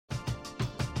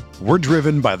We're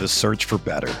driven by the search for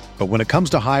better. But when it comes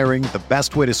to hiring, the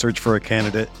best way to search for a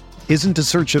candidate isn't to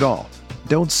search at all.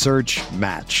 Don't search,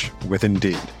 match with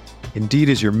Indeed. Indeed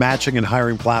is your matching and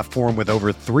hiring platform with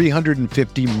over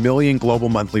 350 million global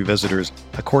monthly visitors,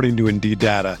 according to Indeed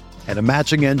data, and a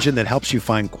matching engine that helps you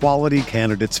find quality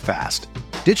candidates fast.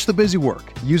 Ditch the busy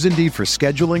work. Use Indeed for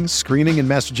scheduling, screening, and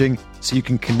messaging so you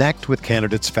can connect with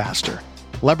candidates faster.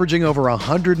 Leveraging over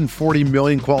 140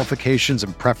 million qualifications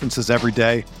and preferences every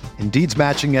day, Indeed's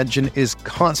matching engine is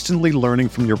constantly learning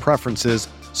from your preferences,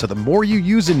 so the more you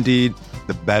use Indeed,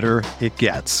 the better it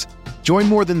gets. Join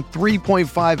more than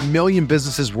 3.5 million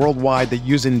businesses worldwide that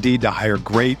use Indeed to hire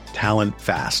great talent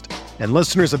fast. And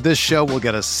listeners of this show will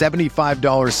get a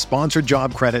 $75 sponsored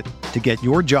job credit to get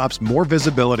your jobs more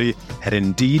visibility at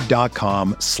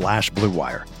Indeed.com/Blue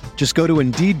Wire. Just go to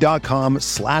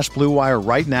Indeed.com/Blue Wire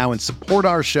right now and support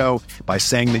our show by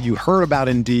saying that you heard about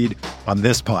Indeed on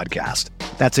this podcast.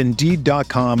 That's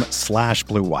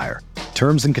Indeed.com/Blue Wire.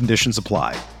 Terms and conditions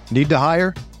apply. Need to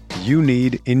hire? You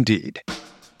need Indeed.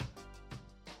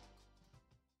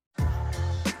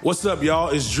 What's up, y'all?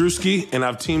 It's Drewski, and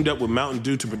I've teamed up with Mountain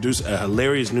Dew to produce a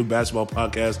hilarious new basketball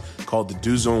podcast called The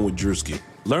Dew Zone with Drewski.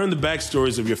 Learn the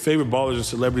backstories of your favorite ballers and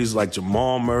celebrities like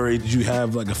Jamal Murray. Did you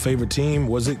have like a favorite team?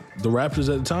 Was it the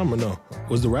Raptors at the time or no?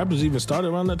 Was the Raptors even started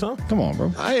around that time? Come on,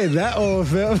 bro. I ain't that old,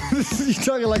 fam. You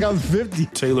talking like I'm 50.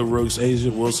 Taylor Rooks, Asia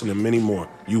Wilson, and many more.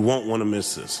 You won't want to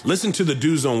miss this. Listen to The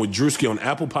Dew Zone with Drewski on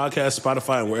Apple Podcasts,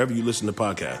 Spotify, and wherever you listen to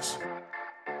podcasts.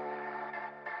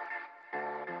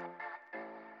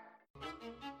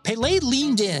 Pele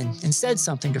leaned in and said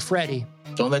something to Freddie.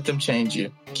 Don't let them change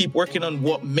you. Keep working on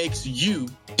what makes you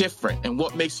different and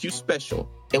what makes you special.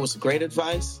 It was great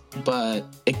advice, but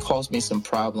it caused me some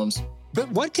problems. But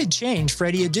what could change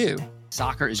Freddie Adu?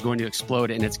 Soccer is going to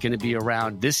explode, and it's going to be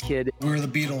around this kid. We were the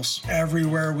Beatles.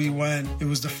 Everywhere we went, it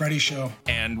was the Freddie Show.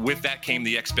 And with that came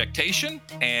the expectation,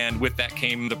 and with that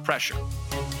came the pressure.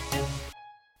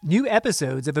 New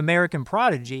episodes of American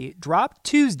Prodigy drop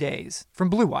Tuesdays from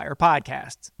Blue Wire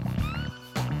Podcasts.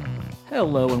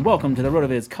 Hello and welcome to the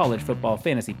RotoViz College Football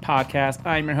Fantasy Podcast.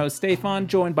 I'm your host, Stefan,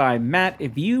 joined by Matt.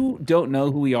 If you don't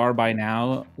know who we are by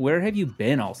now, where have you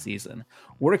been all season?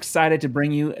 We're excited to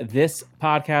bring you this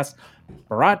podcast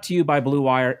brought to you by Blue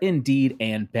Wire, Indeed,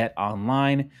 and Bet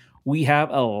Online. We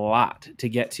have a lot to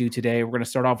get to today. We're going to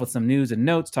start off with some news and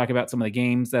notes, talk about some of the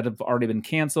games that have already been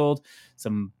canceled,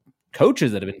 some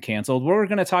coaches that have been canceled. We're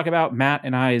going to talk about Matt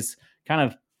and I's kind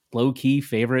of low-key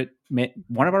favorite,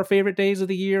 one of our favorite days of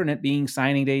the year, and it being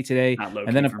signing day today.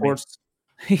 And then, of course,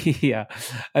 yeah.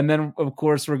 And then, of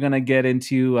course, we're going to get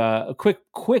into a quick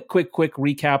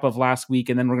recap of last week,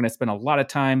 and then we're going to spend a lot of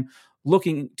time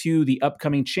looking to the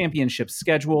upcoming championship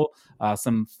schedule,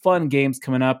 some fun games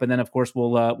coming up, and then, of course,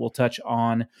 we'll touch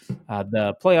on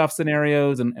the playoff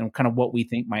scenarios and kind of what we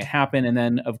think might happen, and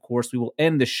then, of course, we will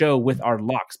end the show with our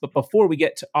locks. But before we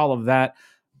get to all of that,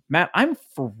 Matt, I'm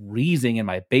freezing in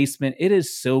my basement. It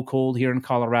is so cold here in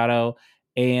Colorado,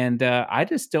 and I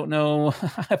just don't know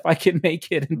if I can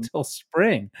make it until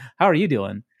spring. How are you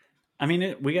doing? I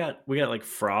mean, we got like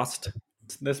frost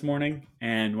this morning,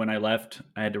 and when I left,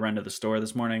 I had to run to the store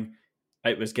this morning.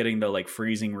 It was getting the like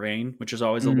freezing rain, which is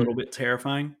always a little bit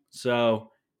terrifying.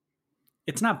 So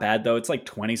it's not bad though. It's like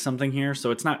 20 something here,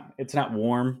 so it's not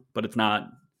warm, but it's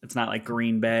not like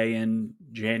Green Bay in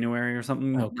January or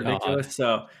something ridiculous. God.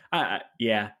 So I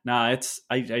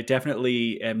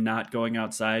definitely am not going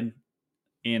outside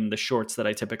in the shorts that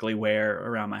I typically wear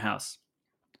around my house.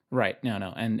 Right.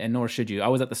 No. And nor should you. I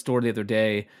was at the store the other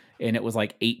day and it was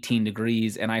like 18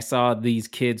 degrees and I saw these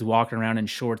kids walking around in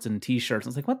shorts and t-shirts. I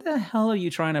was like, what the hell are you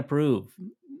trying to prove?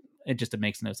 It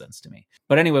makes no sense to me.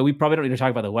 But anyway, we probably don't need to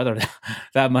talk about the weather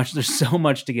that much. There's so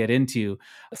much to get into.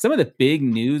 Some of the big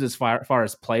news as far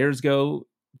as players go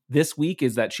this week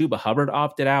is that Chuba Hubbard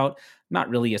opted out. Not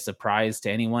really a surprise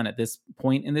to anyone at this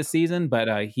point in this season, but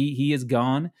he is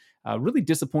gone. Really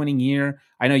disappointing year.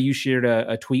 I know you shared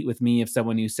a tweet with me of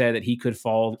someone who said that he could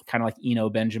fall kind of like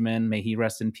Eno Benjamin, may he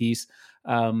rest in peace,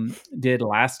 did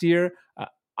last year.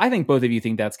 I think both of you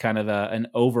think that's kind of an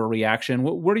overreaction.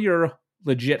 What are your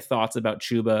legit thoughts about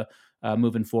Chuba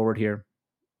moving forward here?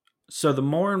 So the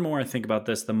more and more I think about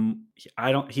this,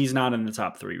 he's not in the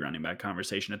top 3 running back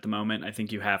conversation at the moment. I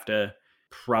think you have to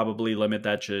probably limit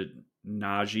that to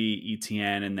Najee,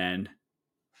 Etienne, and then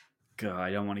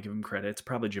I don't want to give him credit. It's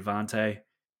probably Javonte.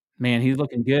 Man, he's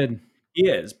looking good. He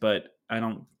is, but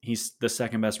he's the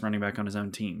second best running back on his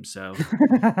own team. So,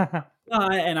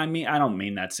 and I don't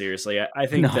mean that seriously. I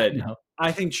think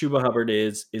I think Chuba Hubbard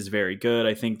is very good.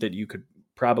 I think that you could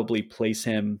probably place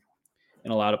him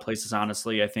in a lot of places.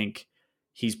 Honestly, I think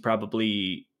he's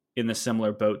probably in the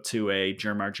similar boat to a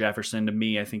Jermar Jefferson. To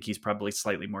me, I think he's probably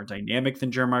slightly more dynamic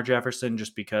than Jermar Jefferson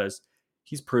just because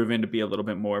he's proven to be a little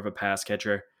bit more of a pass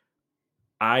catcher.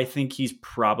 I think his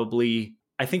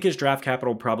draft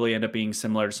capital will probably end up being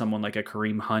similar to someone like a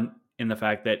Kareem Hunt in the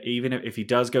fact that even if he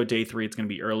does go day 3, it's going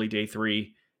to be early day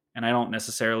 3. And I don't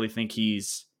necessarily think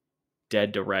he's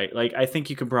dead to right. Like, I think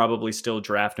you can probably still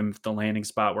draft him if the landing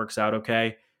spot works out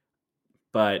okay.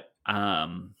 But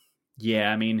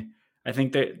yeah, I mean, I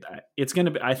think that it's going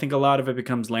to be, I think a lot of it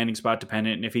becomes landing spot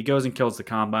dependent. And if he goes and kills the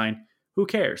combine, who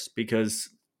cares? Because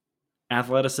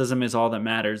athleticism is all that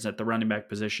matters at the running back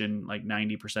position, like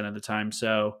 90% of the time.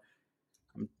 So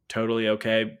I'm totally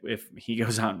okay if he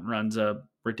goes out and runs a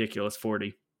ridiculous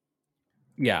 40.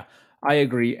 Yeah, I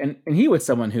agree. And he was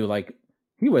someone who, like,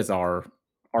 he was our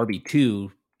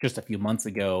RB2 just a few months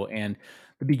ago. And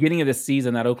the beginning of this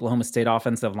season, that Oklahoma State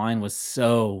offensive line was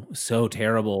so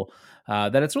terrible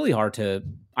that it's really hard to,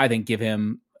 I think, give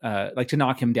him, to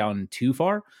knock him down too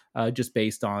far, just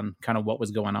based on kind of what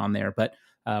was going on there. But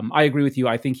I agree with you.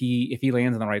 I think if he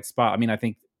lands in the right spot, I mean, I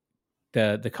think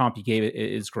the comp you gave it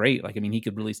is great. Like, I mean, he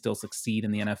could really still succeed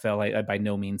in the NFL. I by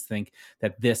no means think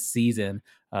that this season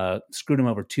screwed him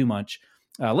over too much.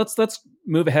 Let's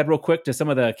move ahead real quick to some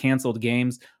of the canceled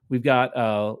games. We've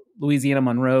got Louisiana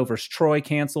Monroe versus Troy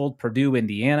canceled, Purdue,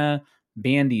 Indiana,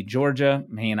 Vandy, Georgia.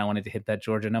 Man, I wanted to hit that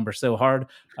Georgia number so hard.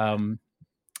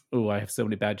 I have so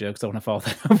many bad jokes I want to follow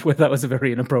that up with. That was a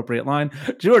very inappropriate line.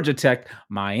 Georgia Tech,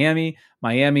 Miami.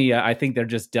 I think they're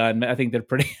just done. I think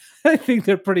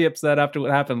they're pretty upset after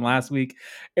what happened last week.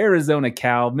 Arizona,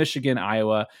 Cal, Michigan,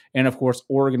 Iowa, and of course,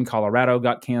 Oregon, Colorado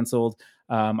got canceled.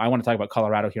 I want to talk about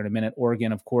Colorado here in a minute.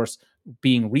 Oregon, of course,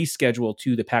 being rescheduled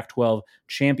to the Pac-12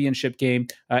 championship game.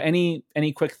 Any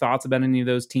quick thoughts about any of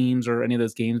those teams or any of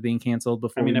those games being canceled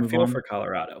before we move on? I feel for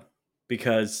Colorado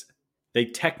because they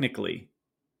technically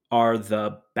are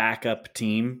the backup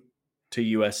team to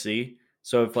USC.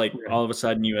 So if all of a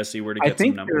sudden USC were to get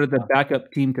some numbers, they're the backup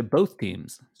team to both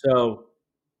teams. So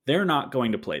they're not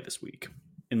going to play this week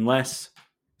unless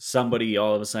somebody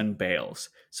all of a sudden bails.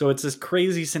 So it's this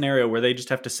crazy scenario where they just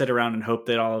have to sit around and hope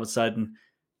that all of a sudden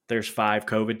there's 5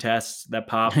 COVID tests that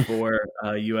pop for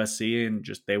USC and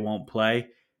just they won't play.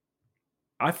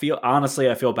 I feel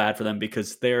bad for them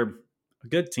because they're a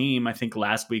good team. I think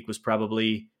last week was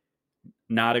probably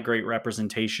not a great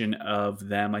representation of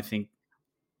them. I think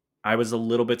I was a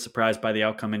little bit surprised by the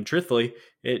outcome, and truthfully,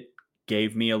 it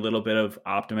gave me a little bit of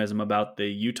optimism about the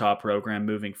Utah program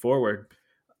moving forward.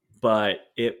 But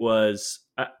it was,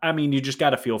 I mean, you just got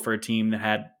to feel for a team that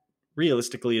had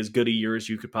realistically as good a year as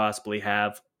you could possibly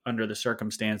have under the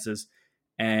circumstances.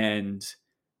 And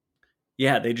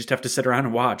yeah, they just have to sit around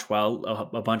and watch while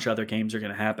a bunch of other games are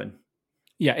going to happen.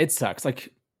 Yeah, it sucks.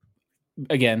 Like,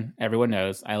 again, everyone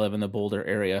knows I live in the Boulder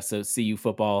area, so CU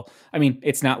football, I mean,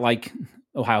 it's not like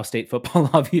Ohio State football,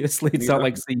 obviously. It's not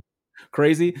like CU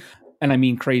crazy. And I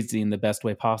mean crazy in the best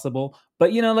way possible.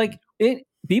 But,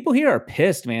 people here are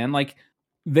pissed, man. Like,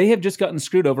 they have just gotten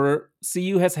screwed over.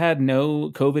 CU has had no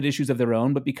COVID issues of their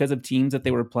own, but because of teams that they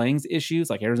were playing's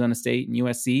issues, like Arizona State and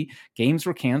USC, games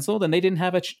were canceled and they didn't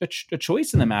have a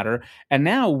choice in the matter. And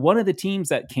now one of the teams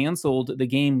that canceled the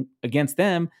game against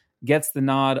them gets the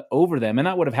nod over them. And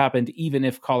that would have happened even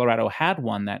if Colorado had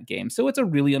won that game. So it's a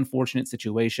really unfortunate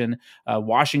situation.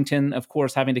 Washington, of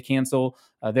course, having to cancel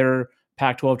their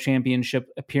Pac-12 championship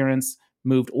appearance,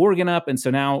 moved Oregon up. And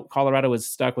so now Colorado is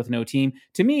stuck with no team.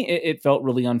 To me, it felt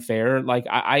really unfair. Like,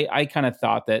 I kind of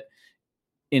thought that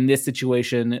in this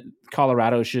situation,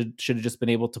 Colorado should have just been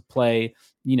able to play,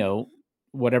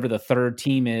 whatever the third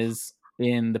team is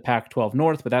in the Pac-12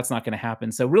 North, but that's not going to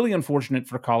happen. So really unfortunate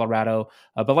for Colorado.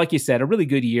 But like you said, a really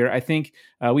good year. I think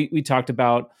we talked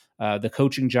about the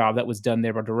coaching job that was done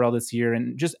there by Dorrell this year,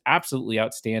 and just absolutely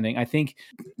outstanding. I think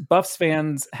Buffs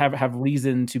fans have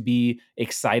reason to be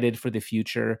excited for the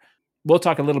future. We'll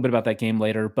talk a little bit about that game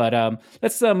later, but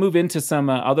let's move into some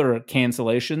other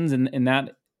cancellations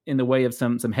in the way of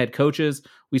some head coaches.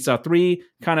 We saw 3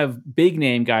 kind of big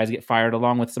name guys get fired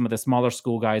along with some of the smaller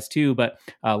school guys too. But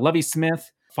Lovie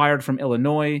Smith fired from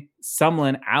Illinois,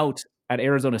 Sumlin out at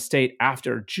Arizona State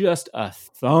after just a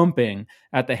thumping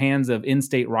at the hands of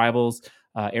in-state rivals,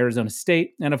 Arizona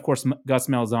State. And of course, Gus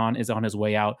Malzahn is on his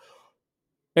way out.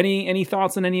 Any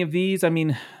thoughts on any of these? I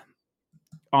mean,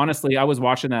 honestly, I was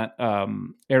watching that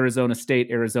Arizona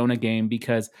State-Arizona game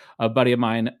because a buddy of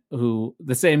mine, the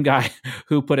same guy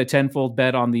who put a tenfold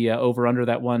bet on the over-under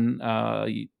that one,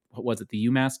 what was it, the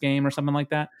UMass game or something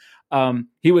like that?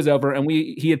 He was over, and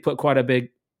he had put quite a big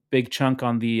big chunk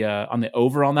on the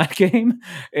over on that game,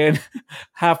 and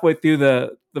halfway through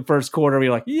the first quarter, we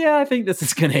were like, yeah, I think this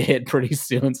is going to hit pretty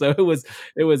soon. So it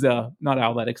was not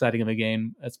all that exciting of a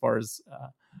game as far as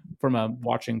from a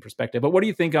watching perspective. But what do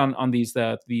you think on these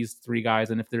three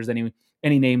guys, and if there's any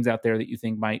names out there that you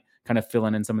think might kind of fill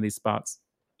in some of these spots?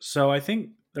 So I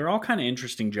think they're all kind of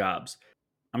interesting jobs.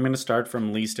 I'm going to start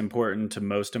from least important to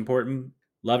most important.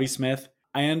 Lovie Smith.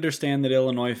 I understand that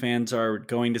Illinois fans are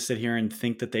going to sit here and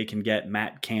think that they can get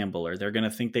Matt Campbell, or they're going to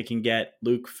think they can get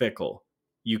Luke Fickell.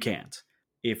 You can't.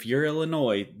 If you're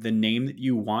Illinois, the name that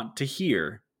you want to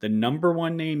hear, the number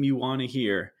one name you want to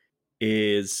hear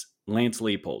is Lance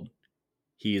Leipold.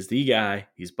 He is the guy.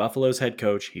 He's Buffalo's head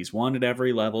coach. He's won at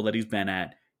every level that he's been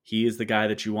at. He is the guy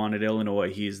that you want at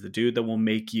Illinois. He's the dude that will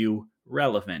make you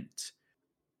relevant.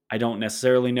 I don't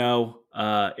necessarily know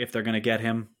if they're going to get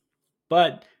him,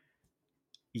 but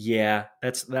yeah,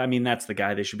 that's the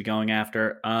guy they should be going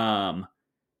after.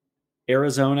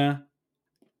 Arizona,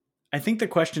 I think the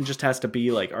question just has to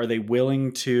be like, are they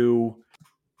willing to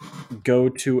go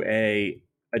to a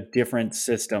different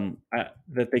system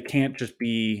that they can't just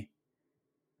be,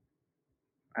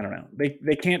 I don't know.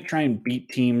 They can't try and beat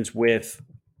teams with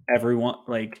everyone.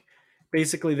 Like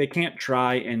basically they can't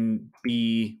try and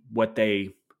be what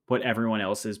everyone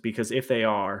else is, because if they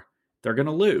are, they're going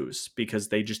to lose because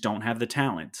they just don't have the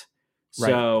talent. Right.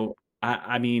 So,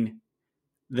 I mean,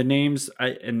 the names,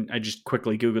 I just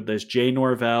quickly Googled this. Jay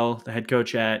Norvell, the head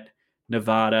coach at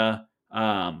Nevada.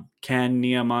 Ken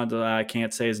Niamanda, I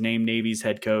can't say his name, Navy's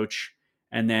head coach.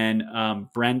 And then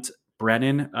Brent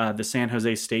Brennan, the San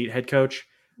Jose State head coach.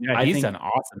 Yeah, he's done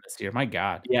awesome this year. My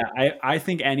God. Yeah, I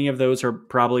think any of those are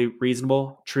probably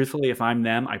reasonable. Truthfully, if I'm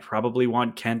them, I probably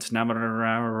want Kent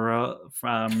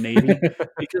from Navy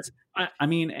because I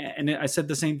mean, and I said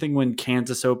the same thing when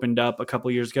Kansas opened up a couple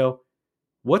years ago.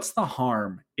 What's the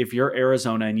harm if you're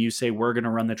Arizona and you say we're going to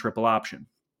run the triple option?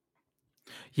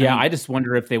 Yeah, I just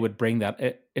wonder if they would bring that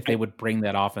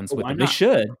offense with them. They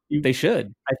should. They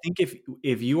should. I think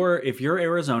if you're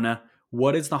Arizona,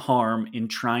 what is the harm in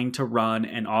trying to run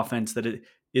an offense that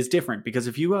is different? Because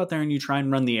if you go out there and you try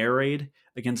and run the air raid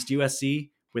against USC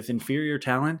with inferior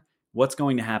talent, what's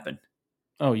going to happen?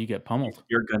 Oh, you get pummeled.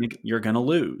 You're gonna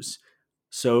lose.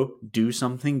 So do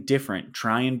something different.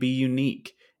 Try and be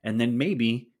unique, and then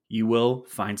maybe you will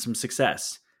find some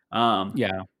success.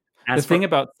 Yeah. The thing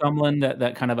about Sumlin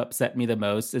that kind of upset me the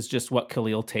most is just what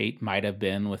Khalil Tate might have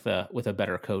been with a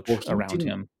better coach around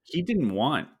him. He didn't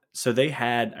want. So they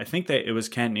had, I think that it was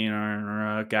Kent,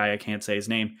 a guy, I can't say his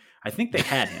name. I think they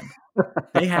had him.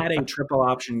 They had a triple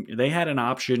option. They had an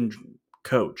option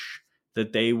coach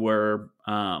that they were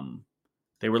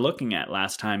looking at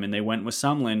last time, and they went with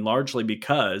Sumlin largely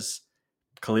because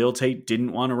Khalil Tate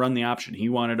didn't want to run the option. He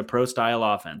wanted a pro style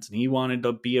offense, and he wanted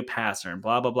to be a passer, and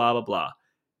blah blah blah blah blah.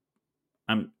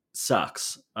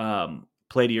 Sucks.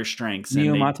 Play to your strengths.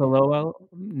 Niumatalolo,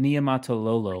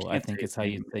 I think is how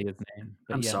you say his name.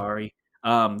 But I'm sorry.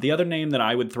 The other name that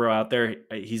I would throw out there,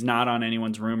 he's not on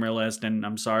anyone's rumor list, and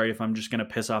I'm sorry if I'm just going to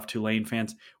piss off Tulane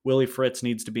fans. Willie Fritz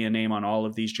needs to be a name on all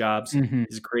of these jobs. Mm-hmm.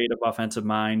 He's a creative offensive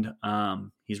mind.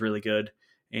 He's really good,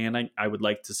 and I would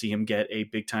like to see him get a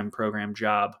big-time program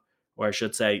job, or I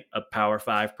should say a Power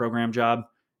 5 program job.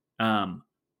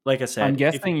 Like I said, I'm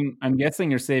guessing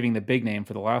you're saving the big name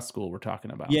for the last school we're talking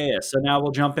about. Yeah. So now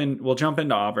we'll jump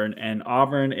into Auburn, and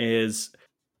Auburn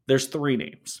there's three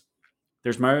names.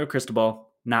 There's Mario Cristobal,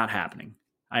 not happening.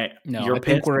 I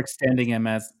think we're extending him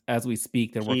as we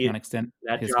speak. They're working on extending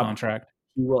his contract.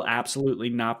 He will absolutely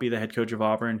not be the head coach of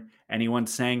Auburn. Anyone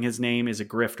saying his name is a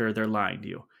grifter, they're lying to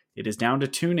you. It is down to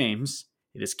two names.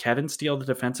 It is Kevin Steele, the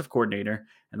defensive coordinator,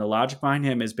 and the logic behind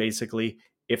him is basically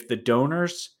if the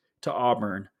donors to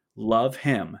Auburn love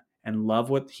him and love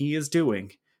what he is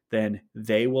doing, then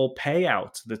they will pay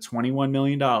out the $21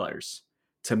 million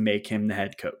to make him the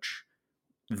head coach.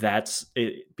 That's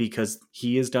it, because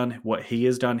he has done what he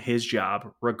has done his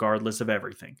job regardless of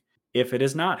everything. If it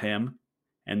is not him,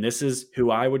 and this is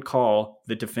who I would call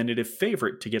the definitive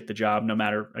favorite to get the job, no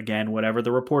matter, again, whatever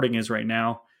the reporting is right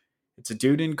now, it's a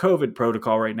dude in COVID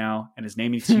protocol right now, and his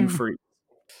name is Hugh Freeze.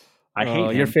 I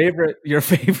hate him. Your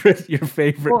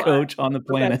favorite coach on the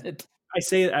planet. I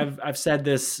say I've said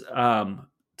this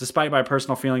despite my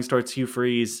personal feelings towards Hugh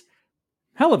Freeze.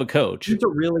 Hell of a coach. He's a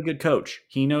really good coach.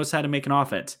 He knows how to make an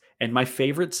offense. And my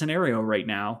favorite scenario right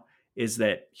now is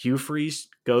that Hugh Freeze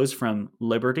goes from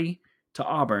Liberty to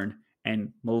Auburn,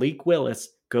 and Malik Willis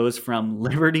goes from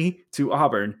Liberty to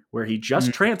Auburn, where he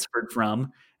just transferred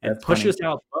from, and pushes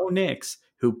out Bo Nix,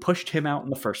 who pushed him out in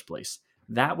the first place.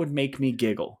 That would make me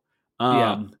giggle.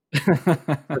 I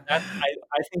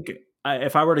think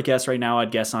if I were to guess right now,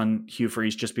 I'd guess on Hugh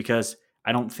Freeze, just because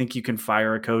I don't think you can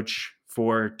fire a coach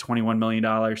for $21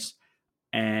 million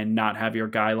and not have your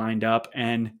guy lined up.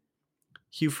 And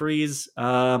Hugh Freeze,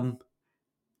 let's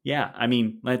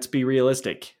be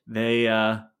realistic. He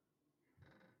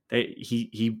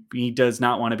does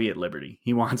not want to be at Liberty.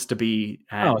 He wants to be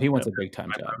he wants a big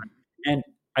time job. And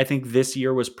I think this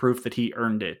year was proof that he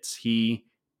earned it. He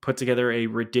put together a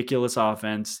ridiculous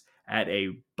offense at a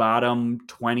bottom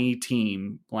 20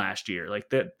 team last year. Like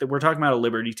that, we're talking about a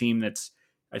Liberty team that's,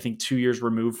 I think, 2 years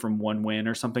removed from one win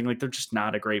or something. Like, they're just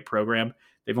not a great program.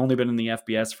 They've only been in the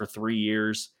FBS for 3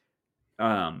 years.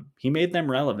 He made them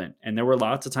relevant. And there were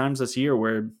lots of times this year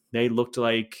where they looked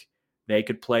like they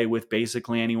could play with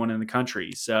basically anyone in the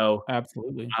country. So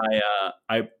absolutely.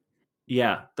 The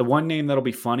one name that'll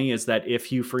be funny is that if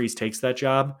Hugh Freeze takes that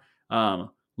job,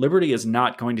 Liberty is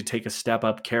not going to take a step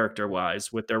up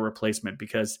character-wise with their replacement,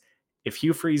 because if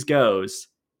Hugh Freeze goes,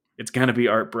 it's going to be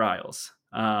Art Briles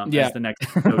as the next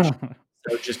coach.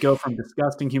 So just go from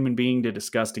disgusting human being to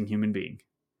disgusting human being.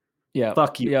 Yeah.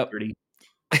 Fuck you, Liberty.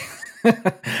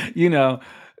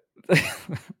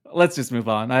 Let's just move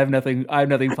on. I have nothing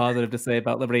positive to say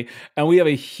about Liberty. And we have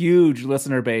a huge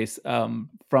listener base from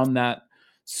that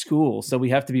school, so we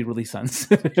have to be really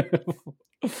sensitive.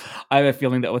 I have a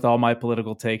feeling that with all my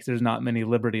political takes, there's not many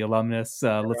Liberty alumnus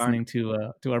listening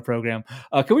to our program.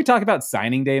 Can we talk about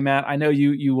signing day, Matt? I know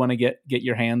you want to get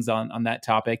your hands on that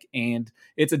topic, and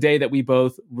it's a day that we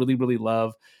both really, really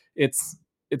love. It's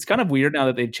kind of weird now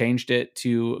that they've changed it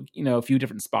to, a few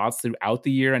different spots throughout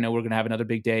the year. I know we're going to have another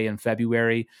big day in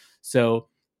February. So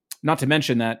not to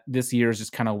mention that this year is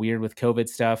just kind of weird with COVID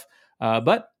stuff,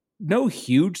 but no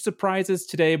huge surprises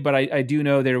today, but I do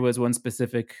know there was one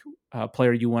specific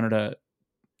player you wanted to,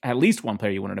 at least one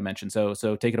player you wanted to mention. So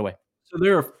take it away. So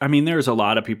there's a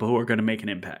lot of people who are going to make an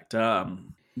impact.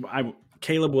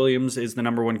 Caleb Williams is the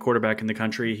number one quarterback in the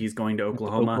country. He's going to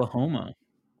Oklahoma.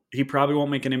 He probably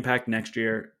won't make an impact next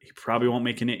year.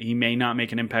 He may not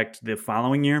make an impact the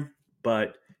following year,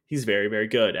 but he's very, very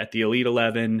good at the Elite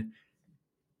 11.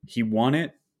 He won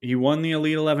it. He won the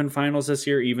Elite 11 finals this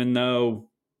year, even though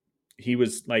he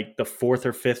was like the fourth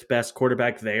or fifth best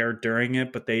quarterback there during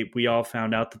it. But we all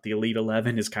found out that the Elite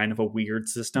 11 is kind of a weird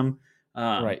system.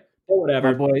 Right. But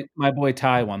whatever. My boy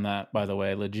Ty won that, by the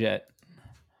way, legit.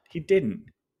 He didn't.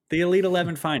 The Elite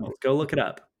 11 finals. Go look it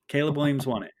up. Caleb Williams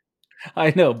won it.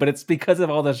 I know, but it's because of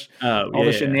all the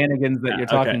shenanigans that you're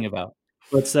talking about.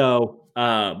 But so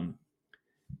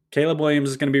Caleb Williams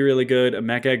is going to be really good.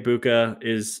 Emeka Egbuka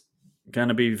is going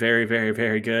to be very, very,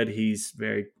 very good. He's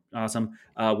very awesome.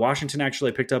 Washington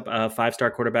actually picked up a 5-star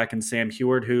quarterback in Sam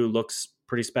Heward, who looks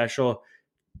pretty special.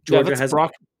 Georgia has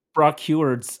Brock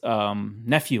Heward's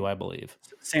nephew, I believe.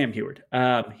 Sam Heward.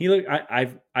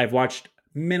 I've watched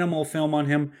minimal film on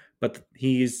him, but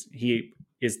he is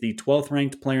the 12th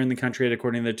ranked player in the country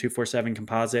according to the 247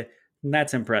 composite. And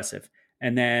that's impressive.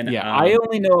 And then I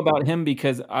only know about him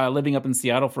because living up in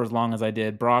Seattle for as long as I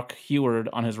did, Brock Heward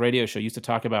on his radio show used to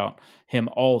talk about him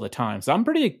all the time. So I'm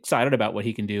pretty excited about what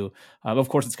he can do. Of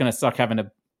course, it's going to suck having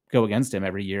to go against him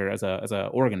every year as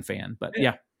a Oregon fan. But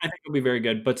yeah, I think he'll be very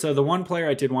good. But so the one player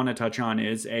I did want to touch on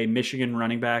is a Michigan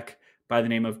running back by the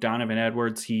name of Donovan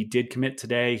Edwards. He did commit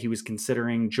today. He was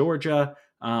considering Georgia.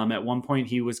 At one point,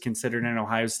 he was considered an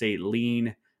Ohio State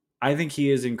lean. I think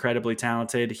he is incredibly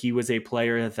talented. He was a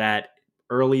player that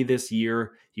early this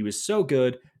year, he was so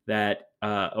good that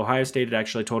Ohio State had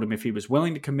actually told him if he was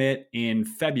willing to commit in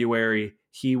February,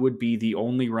 he would be the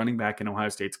only running back in Ohio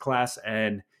State's class.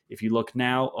 And if you look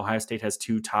now, Ohio State has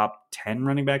 2 top 10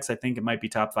 running backs. I think it might be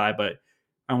top 5, but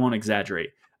I won't exaggerate.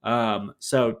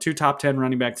 So 2 top 10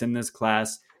 running backs in this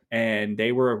class, and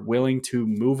they were willing to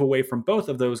move away from both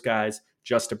of those guys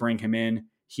just to bring him in.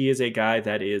 He is a guy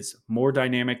that is more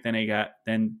dynamic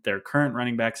than their current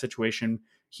running back situation.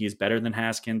 He is better than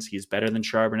Haskins. He is better than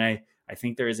Charbonnet. I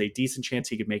think there is a decent chance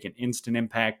he could make an instant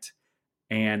impact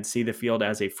and see the field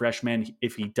as a freshman.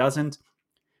 If he doesn't,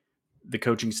 the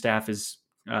coaching staff is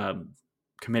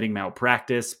committing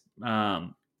malpractice.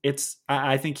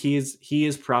 I think he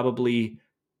is probably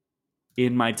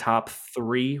in my top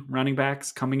 3 running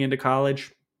backs coming into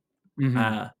college.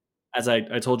 Mm-hmm. As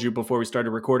I told you before we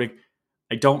started recording,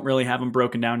 I don't really have them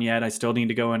broken down yet. I still need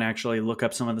to go and actually look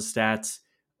up some of the stats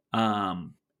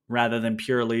rather than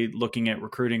purely looking at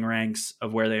recruiting ranks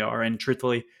of where they are. And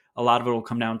truthfully, a lot of it will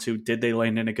come down to, did they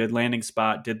land in a good landing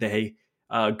spot? Did they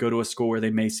go to a school where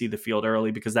they may see the field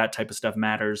early? Because that type of stuff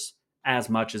matters as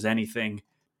much as anything.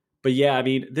 But yeah, I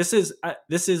mean, this is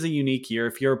a unique year.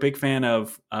 If you're a big fan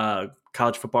of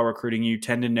college football recruiting, you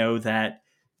tend to know that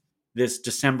this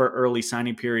December early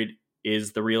signing period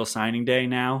is the real signing day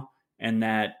now, and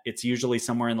that it's usually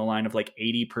somewhere in the line of like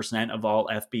 80% of all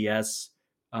FBS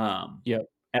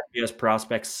FBS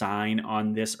prospects sign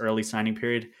on this early signing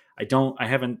period. I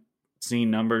haven't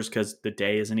seen numbers because the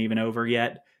day isn't even over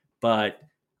yet, but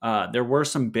there were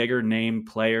some bigger name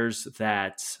players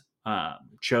that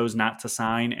chose not to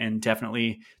sign, and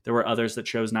definitely there were others that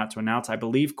chose not to announce. I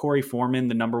believe Corey Foreman,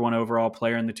 the number 1 overall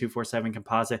player in the 247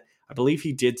 composite, I believe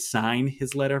he did sign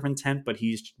his letter of intent, but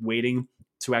he's waiting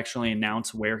to actually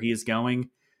announce where he is going.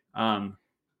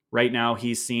 Right now,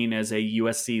 he's seen as a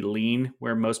USC lean,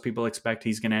 where most people expect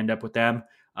he's going to end up with them.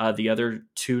 The other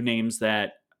 2 names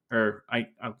that, or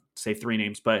I'll say 3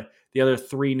 names, but the other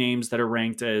 3 names that are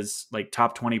ranked as like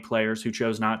top 20 players who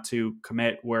chose not to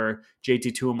commit were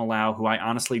JT Tuimoloau, who I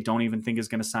honestly don't even think is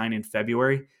going to sign in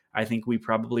February. I think we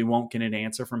probably won't get an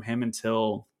answer from him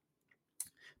until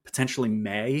potentially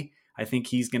May. I think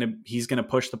he's gonna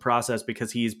push the process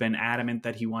because he's been adamant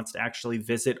that he wants to actually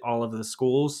visit all of the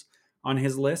schools on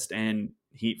his list, and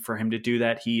for him to do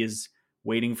that, he is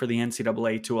waiting for the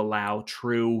NCAA to allow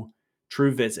true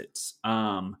visits.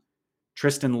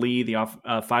 Tristan Lee, the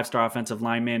 5-star offensive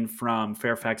lineman from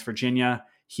Fairfax, Virginia,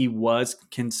 he's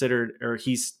considered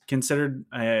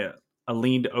a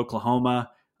lean to Oklahoma.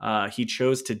 He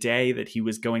chose today that he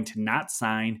was going to not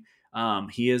sign.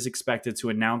 He is expected to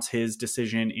announce his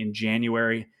decision in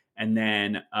January. And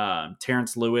then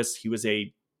Terrence Lewis, he was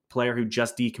a player who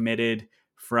just decommitted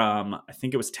from, I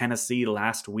think it was Tennessee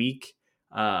last week.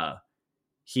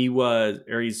 He's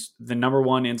the number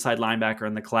 1 inside linebacker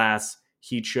in the class.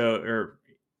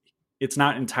 It's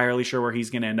not entirely sure where he's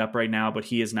going to end up right now, but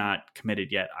he is not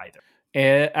committed yet either.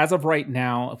 As of right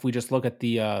now, if we just look at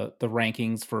the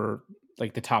rankings for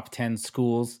like the top 10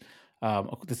 schools,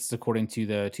 this is according to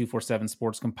the 247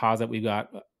 Sports Composite. We've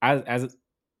got,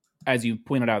 as you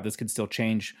pointed out, this could still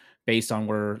change based on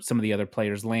where some of the other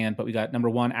players land. But we got number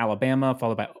 1, Alabama,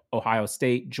 followed by Ohio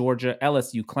State, Georgia,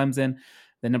 LSU, Clemson.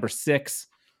 Then number 6,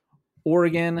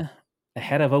 Oregon,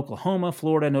 ahead of Oklahoma,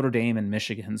 Florida, Notre Dame, and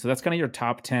Michigan. So that's kind of your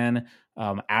top 10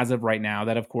 as of right now.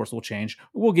 That, of course, will change.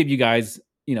 We'll give you guys,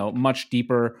 much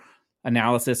deeper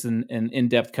analysis and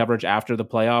in-depth coverage after the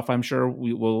playoff. I'm sure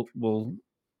we'll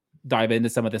dive into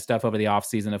some of this stuff over the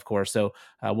offseason, of course. So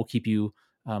we'll keep you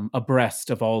abreast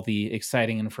of all the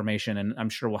exciting information, and I'm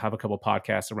sure we'll have a couple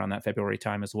podcasts around that February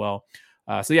time as well.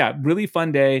 So yeah, really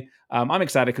fun day. I'm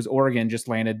excited because Oregon just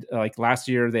landed. Last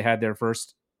year they had their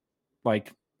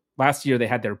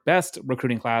best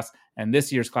recruiting class, and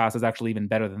this year's class is actually even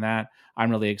better than that. I'm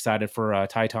really excited for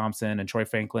Ty Thompson and Troy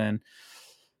Franklin,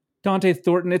 Dante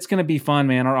Thornton. It's going to be fun,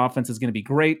 man. Our offense is going to be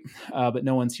great, but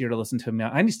no one's here to listen to me.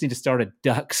 I just need to start a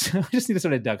Ducks. I just need to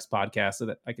start a Ducks podcast so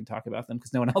that I can talk about them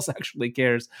because no one else actually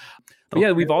cares. But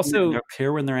yeah, we've also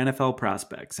care when they're NFL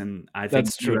prospects, and I think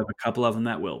we have a couple of them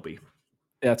that will be.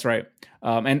 That's right.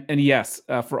 And yes,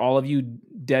 for all of you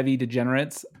Devy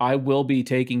degenerates, I will be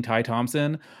taking Ty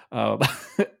Thompson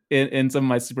in some of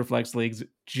my Superflex leagues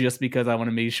just because I want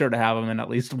to be sure to have him in at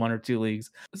least 1 or 2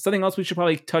 leagues. Something else we should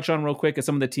probably touch on real quick is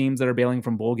some of the teams that are bailing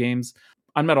from bowl games.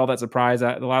 I'm not all that surprised.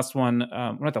 The last one,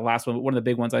 not the last one, but one of the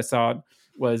big ones I saw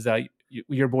was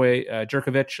your boy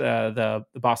Jerkovich,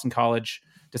 the Boston College,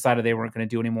 decided they weren't going to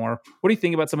do anymore. What do you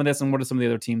think about some of this, and what are some of the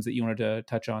other teams that you wanted to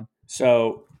touch on?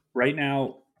 So right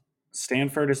now,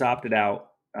 Stanford has opted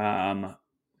out.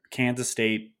 Kansas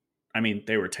State,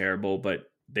 they were terrible, but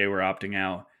they were opting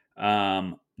out.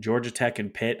 Georgia Tech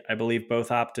and Pitt, I believe, both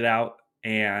opted out.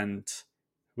 And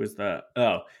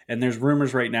and there's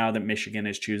rumors right now that Michigan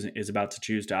is about to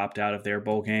choose to opt out of their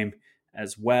bowl game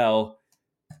as well.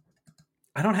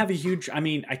 I don't have a huge,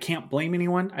 I can't blame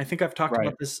anyone. I think I've talked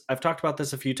about this. I've talked about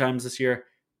this a few times this year.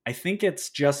 I think it's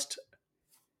just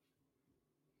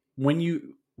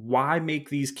why make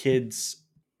these kids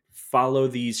follow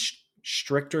these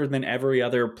stricter than every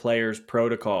other player's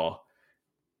protocol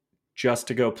just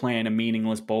to go play in a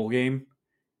meaningless bowl game?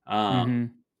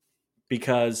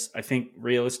 Because I think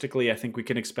realistically, we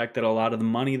can expect that a lot of the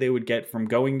money they would get from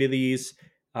going to these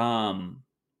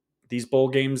bowl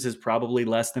games is probably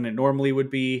less than it normally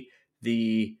would be.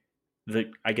 The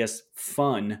I guess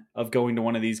fun of going to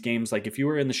one of these games, like if you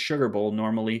were in the Sugar Bowl,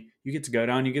 normally you get to go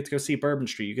down, you get to go see Bourbon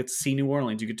Street, you get to see New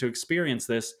Orleans, you get to experience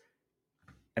this,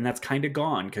 and that's kind of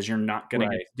gone because you're not going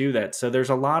to get to do that. So there's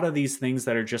a lot of these things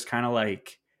that are just kind of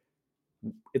like,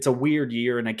 it's a weird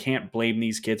year, and I can't blame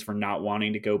these kids for not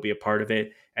wanting to go be a part of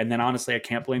it. And then honestly, I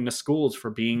can't blame the schools for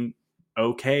being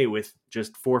okay with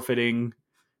just forfeiting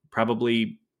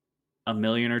probably $1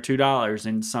 million or $2 million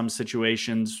in some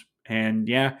situations. And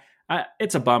yeah,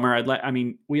 it's a bummer.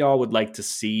 We all would like to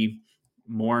see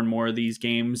more and more of these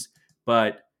games,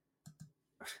 but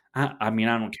I mean,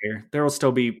 I don't care. There will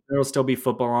still be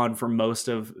football on for most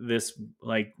of this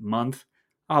like month.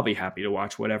 I'll be happy to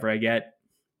watch whatever I get.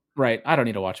 Right. I don't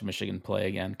need to watch Michigan play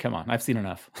again. Come on. I've seen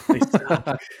enough. They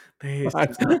suck. They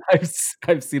suck.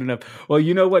 I've seen enough. Well,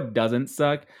 you know what doesn't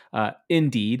suck?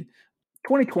 Indeed.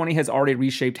 2020 has already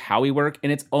reshaped how we work,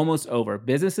 and it's almost over.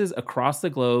 Businesses across the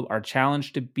globe are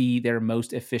challenged to be their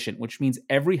most efficient, which means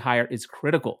every hire is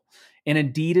critical. And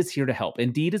Indeed is here to help.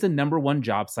 Indeed is the #1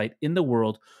 job site in the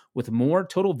world with more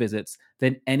total visits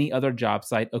than any other job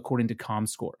site, according to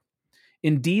Comscore.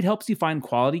 Indeed helps you find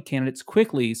quality candidates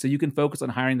quickly so you can focus on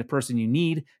hiring the person you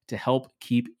need to help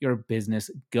keep your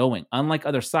business going. Unlike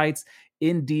other sites,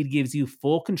 Indeed gives you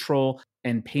full control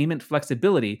and payment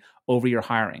flexibility over your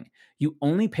hiring. You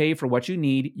only pay for what you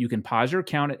need. You can pause your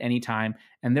account at any time,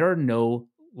 and there are no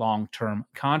long-term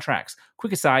contracts.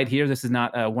 Quick aside here, this is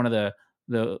not one of the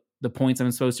points I'm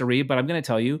supposed to read, but I'm going to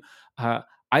tell you, I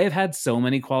have had so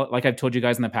many like I've told you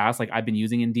guys in the past, like I've been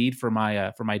using Indeed for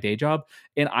my day job,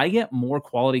 and I get more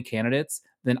quality candidates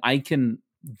than I can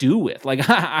do with. Like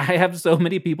I have so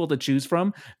many people to choose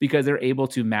from because they're able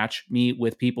to match me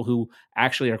with people who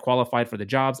actually are qualified for the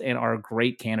jobs and are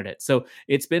great candidates. So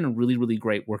it's been really, really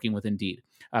great working with Indeed.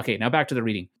 Okay, now back to the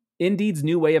reading. Indeed's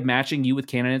new way of matching you with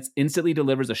candidates instantly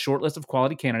delivers a short list of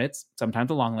quality candidates, sometimes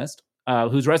a long list,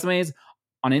 whose resumes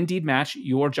on Indeed match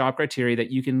your job criteria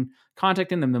that you can contact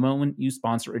them the moment you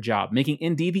sponsor a job, making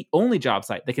Indeed the only job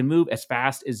site that can move as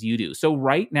fast as you do. So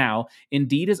right now,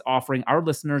 Indeed is offering our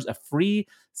listeners a free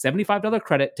 $75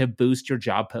 credit to boost your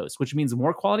job post, which means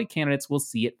more quality candidates will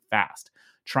see it fast.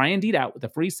 Try Indeed out with a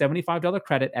free $75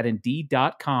 credit at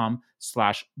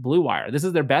Indeed.com/Blue Wire. This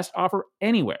is their best offer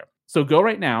anywhere. So go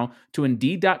right now to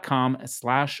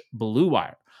Indeed.com/Blue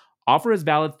Wire. Offer is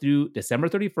valid through December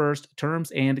 31st. Terms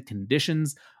and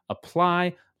conditions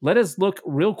apply. Let us look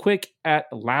real quick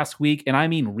at last week, and I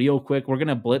mean real quick. We're going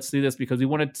to blitz through this because we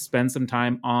wanted to spend some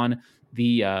time on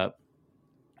the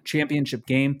championship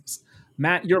games.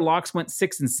 Matt, your locks went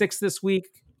 6-6 this week.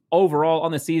 Overall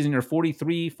on the season, you're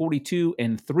 43,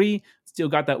 42-3. Still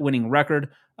got that winning record.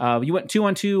 You went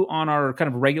 2-2 on our kind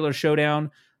of regular showdown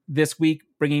this week,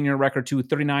 bringing your record to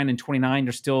 39-29.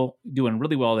 You're still doing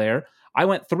really well there. I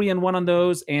went 3-1 on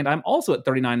those, and I'm also at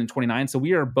 39-29. So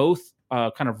we are both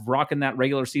kind of rocking that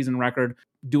regular season record,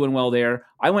 doing well there.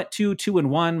 I went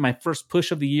 2-1, my first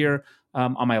push of the year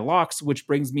on my locks, which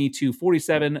brings me to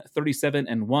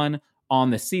 47-37-1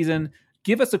 on the season.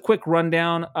 Give us a quick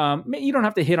rundown. You don't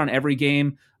have to hit on every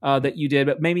game that you did,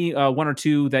 but maybe one or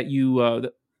two that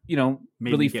you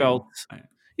really felt.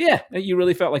 Yeah, you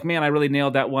really felt like, man, I really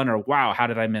nailed that one, or wow, how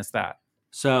did I miss that?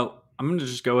 So I'm going to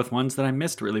just go with ones that I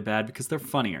missed really bad because they're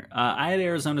funnier. I had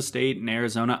Arizona State and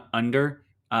Arizona under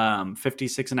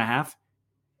 56.5.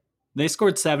 They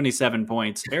scored 77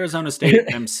 points. Arizona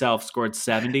State themselves scored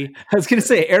 70. I was going to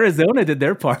say Arizona did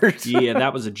their part. Yeah,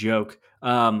 that was a joke.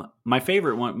 My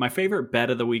favorite bet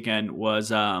of the weekend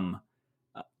was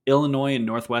Illinois and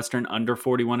Northwestern under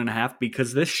 41.5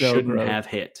 because this shouldn't have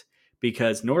hit.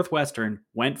 Because Northwestern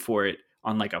went for it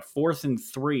on like a 4th and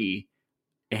 3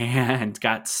 and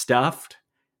got stuffed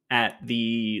at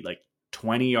the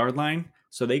 20-yard line.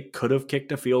 So they could have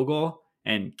kicked a field goal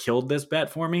and killed this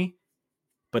bet for me,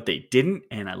 but they didn't.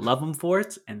 And I love them for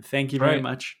it. And thank you very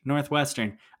much,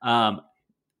 Northwestern. Other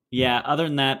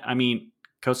than that, I mean,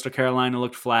 Coastal Carolina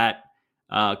looked flat.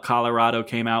 Colorado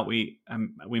came out. We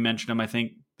mentioned them. I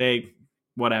think they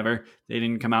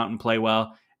didn't come out and play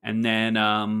well. And then,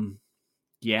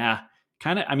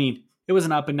 it was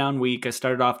an up and down week. I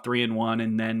started off 3-1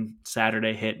 and then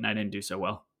Saturday hit and I didn't do so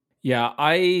well. Yeah,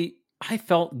 I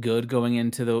felt good going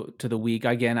into the week.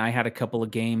 Again, I had a couple of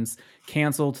games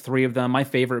canceled, 3 of them. My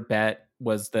favorite bet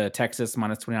was the Texas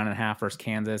 -29.5 versus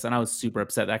Kansas, and I was super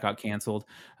upset that got canceled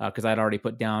because I'd already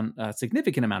put down a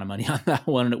significant amount of money on that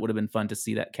one, and it would have been fun to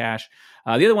see that cash.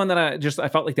 The other one that I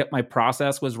felt like that my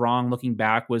process was wrong looking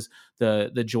back was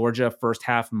the Georgia first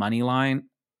half money line.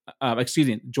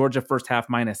 Georgia first half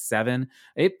 -7.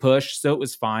 It pushed, so it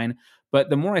was fine. But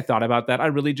the more I thought about that, I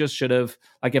really just should have,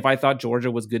 if I thought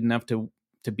Georgia was good enough to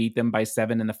beat them by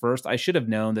 7 in the first, I should have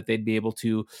known that they'd be able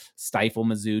to stifle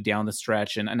Mizzou down the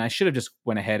stretch. And I should have just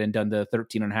went ahead and done the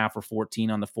 13.5 or 14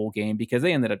 on the full game because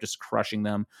they ended up just crushing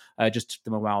them. Just took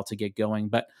them a while to get going.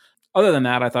 But other than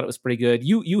that, I thought it was pretty good.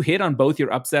 You hit on both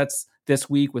your upsets this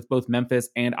week with both Memphis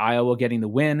and Iowa getting the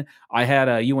win. I had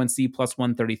a UNC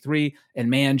 +133, and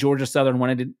man, Georgia Southern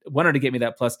wanted to get me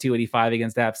that +285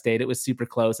 against App State. It was super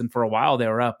close, and for a while they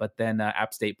were up, but then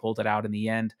App State pulled it out in the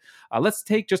end. Let's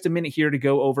take just a minute here to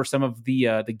go over some of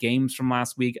the games from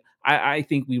last week. I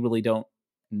think we really don't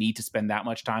need to spend that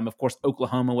much time. Of course,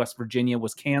 Oklahoma, West Virginia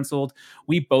was canceled.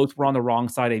 We both were on the wrong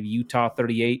side of Utah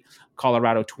 38,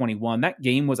 Colorado 21. That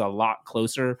game was a lot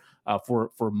closer for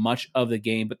much of the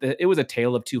game, but it was a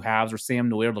tale of two halves where Sam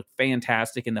Noyer looked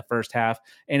fantastic in the first half,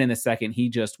 and in the second, he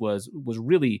just was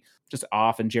really just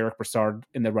off, and Jarek Broussard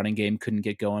in the running game couldn't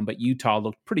get going, but Utah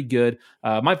looked pretty good.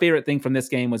 My favorite thing from this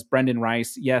game was Brendan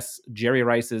Rice. Yes, Jerry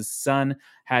Rice's son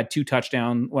had 2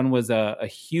 touchdowns. One was a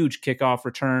huge kickoff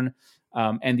return,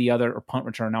 and the other, or punt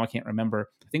return. Now I can't remember.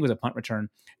 I think it was a punt return.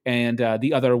 And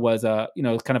the other was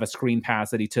kind of a screen pass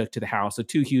that he took to the house. So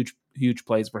 2 huge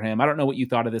plays for him. I don't know what you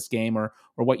thought of this game or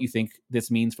what you think this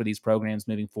means for these programs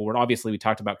moving forward. Obviously, we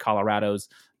talked about Colorado's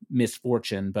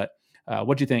misfortune, but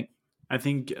what do you think? I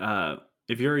think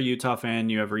if you're a Utah fan,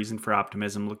 you have reason for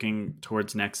optimism looking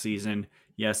towards next season.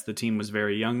 Yes, the team was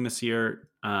very young this year.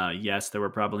 Yes, there were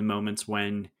probably moments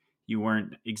when you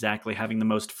weren't exactly having the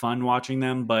most fun watching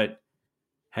them, but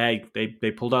hey,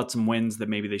 they pulled out some wins that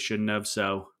maybe they shouldn't have,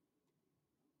 so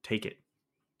take it.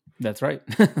 That's right.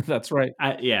 That's right.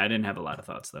 I didn't have a lot of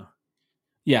thoughts, though.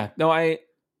 Yeah, no, I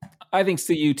think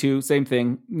CU too, same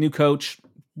thing. New coach,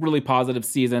 really positive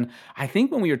season. I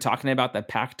think when we were talking about the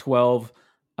Pac-12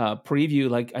 preview,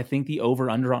 like I think the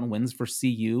over-under on wins for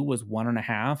CU was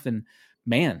 1.5, and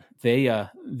man, they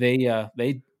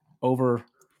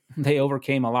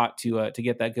overcame a lot to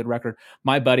get that good record.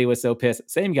 My buddy was so pissed.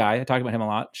 Same guy. I talk about him a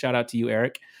lot. Shout out to you,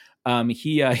 Eric.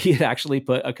 He had actually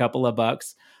put a couple of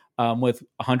bucks with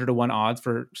 100-1 odds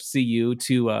for CU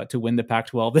to win the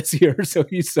Pac-12 this year. So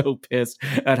he's so pissed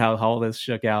at how all this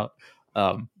shook out.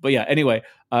 But yeah, anyway,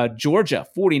 Georgia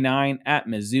 49 at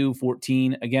Mizzou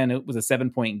 14. Again, it was a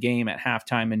 7-point game at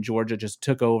halftime, and Georgia just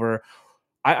took over.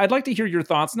 I'd like to hear your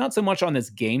thoughts, not so much on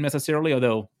this game necessarily,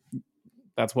 although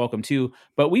that's welcome too.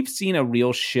 But we've seen a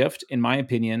real shift, in my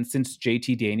opinion, since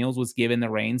JT Daniels was given the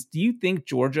reins. Do you think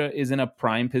Georgia is in a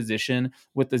prime position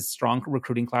with the strong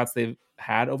recruiting class they've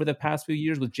had over the past few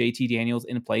years with JT Daniels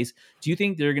in place? Do you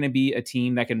think they're going to be a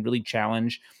team that can really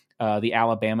challenge the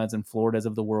Alabamas and Floridas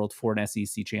of the world for an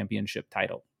SEC championship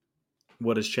title?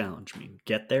 What does challenge mean?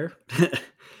 Get there?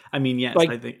 I mean, yes,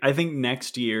 I think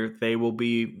next year they will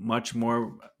be much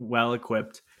more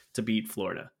well-equipped to beat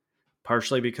Florida.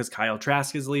 Partially because Kyle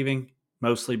Trask is leaving,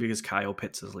 mostly because Kyle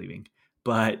Pitts is leaving.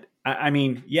 But I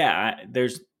mean, yeah,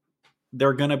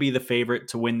 they're going to be the favorite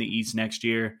to win the East next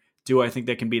year. Do I think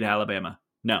they can beat Alabama?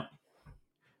 No.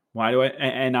 Why do I?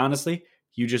 And honestly,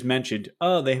 you just mentioned,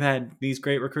 they've had these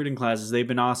great recruiting classes. They've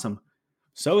been awesome.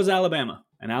 So is Alabama.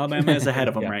 And Alabama is ahead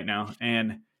of them right now.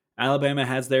 And Alabama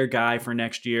has their guy for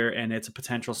next year, and it's a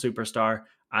potential superstar.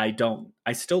 I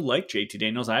still like JT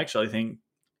Daniels. I actually think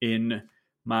in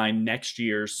my next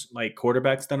year's like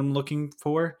quarterbacks that I'm looking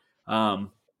for,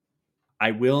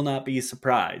 I will not be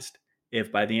surprised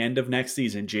if by the end of next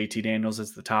season, JT Daniels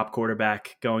is the top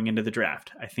quarterback going into the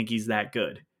draft. I think he's that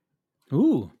good.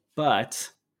 Ooh. But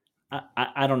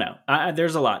I don't know.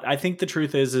 There's a lot. I think the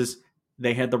truth is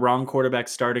they had the wrong quarterback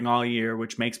starting all year,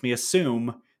 which makes me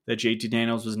assume that JT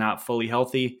Daniels was not fully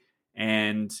healthy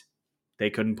and they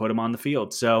couldn't put him on the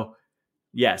field. So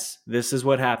yes, this is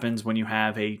what happens when you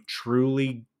have a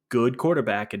truly good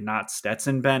quarterback and not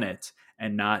Stetson Bennett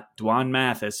and not Dwan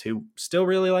Mathis, who still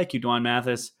really like you, Dwan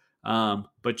Mathis,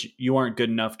 but you aren't good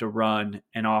enough to run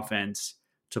an offense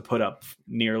to put up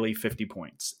nearly 50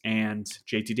 points. And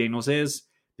JT Daniels is.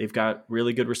 They've got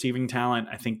really good receiving talent.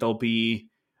 I think they'll be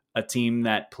a team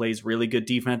that plays really good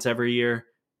defense every year,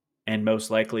 and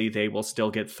most likely they will still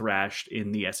get thrashed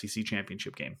in the SEC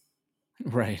championship game.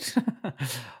 Right.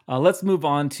 Let's move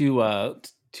on to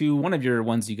one of your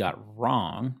ones you got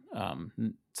wrong.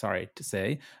 Sorry to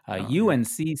say, UNC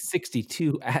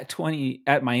 62 at 20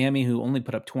 at Miami, who only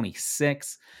put up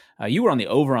 26. You were on the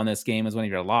over on this game as one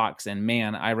of your locks, and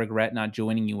man, I regret not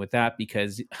joining you with that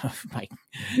because my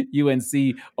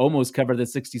UNC almost covered the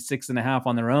 66.5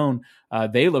 on their own.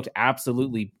 They looked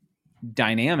absolutely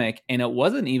dynamic, and it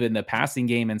wasn't even the passing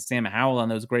game and Sam Howell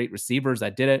and those great receivers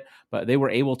that did it, but they were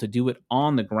able to do it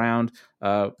on the ground.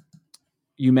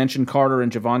 You mentioned Carter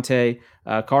and Javonte.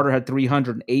 Carter had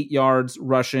 308 yards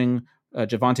rushing.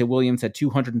 Javonte Williams had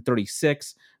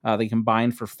 236. They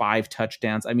combined for 5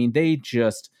 touchdowns. I mean, they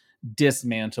just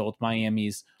dismantled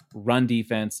Miami's run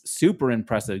defense. Super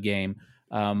impressive game.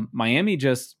 Miami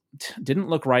just didn't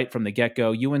look right from the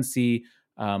get-go. UNC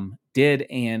did,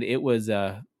 and it was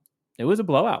a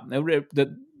blowout.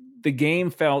 The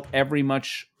game felt every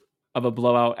much of a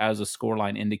blowout as a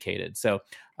scoreline indicated. So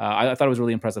I thought it was a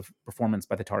really impressive performance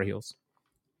by the Tar Heels.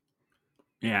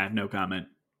 Yeah, no comment.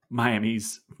 Miami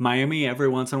every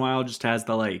once in a while just has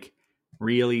the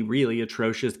really, really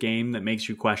atrocious game that makes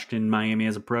you question Miami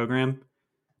as a program.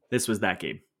 this was that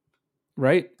game.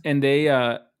 Right. And they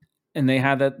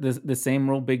had the same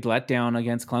real big letdown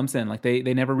against Clemson. Like they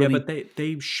never really. Yeah, but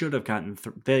they should have gotten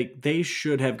they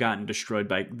should have gotten destroyed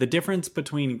by the difference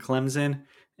between Clemson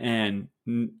and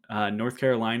North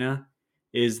Carolina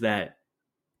is that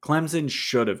Clemson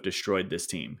should have destroyed this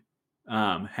team.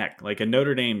 Heck, like a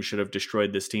Notre Dame should have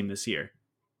destroyed this team this year.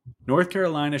 North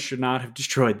Carolina should not have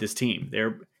destroyed this team.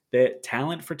 They're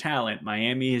talent for talent.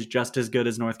 Miami is just as good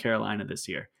as North Carolina this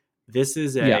year. This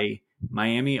is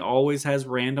Miami always has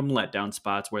random letdown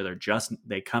spots where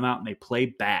they come out and they play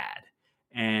bad.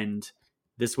 And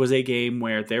this was a game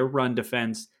where their run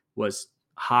defense was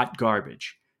hot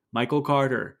garbage. Michael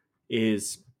Carter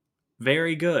is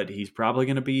very good. He's probably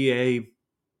going to be a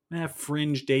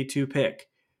fringe day 2 pick.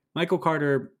 Michael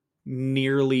Carter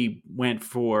nearly went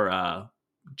for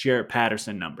Jarrett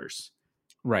Patterson numbers.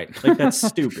 Right. Like, that's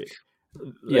stupid.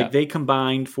 Yeah. They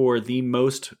combined for the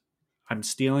most. I'm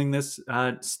stealing this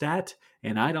stat,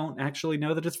 and I don't actually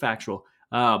know that it's factual,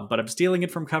 but I'm stealing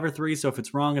it from Cover 3, so if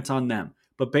it's wrong, it's on them.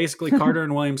 But basically, Carter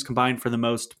and Williams combined for the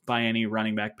most by any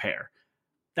running back pair.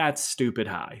 That's stupid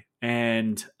high.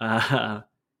 And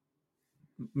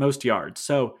most yards.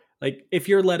 So, like, if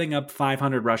you're letting up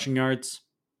 500 rushing yards,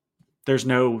 there's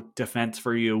no defense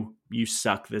for you. You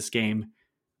suck this game.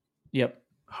 Yep.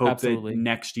 Hope absolutely. that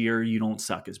next year you don't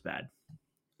suck as bad.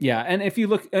 Yeah, and if you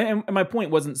look, and my point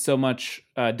wasn't so much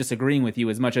disagreeing with you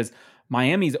as much as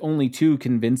Miami's only 2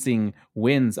 convincing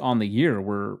wins on the year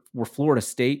were Florida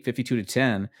State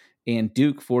 52-10 and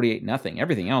Duke 48-0.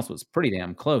 Everything else was pretty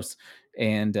damn close,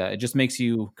 and it just makes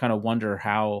you kind of wonder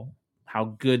how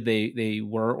good they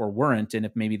were or weren't, and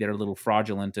if maybe they're a little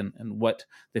fraudulent and what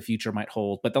the future might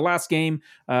hold. But the last game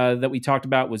that we talked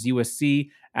about was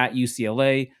USC at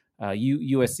UCLA.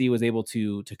 USC was able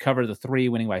to cover the 3,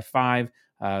 winning by 5.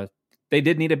 They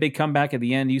did need a big comeback at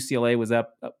the end. UCLA was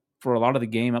up for a lot of the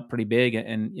game, up pretty big,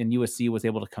 and USC was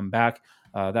able to come back.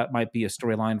 That might be a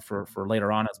storyline for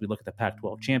later on as we look at the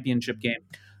Pac-12 championship game.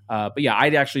 But yeah, I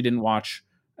actually didn't watch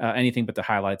anything but the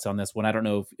highlights on this one. I don't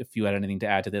know if you had anything to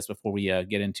add to this before we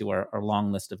get into our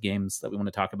long list of games that we want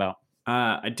to talk about.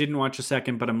 I didn't watch a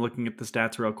second, but I'm looking at the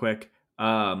stats real quick.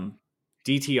 DTR,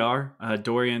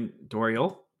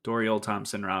 Dorial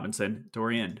Thompson Robinson.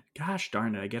 Dorian. Gosh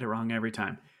darn it, I get it wrong every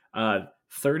time.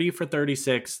 30 for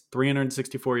 36,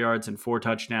 364 yards and 4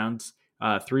 touchdowns.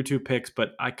 Threw 2 picks,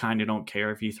 but I kind of don't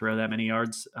care if you throw that many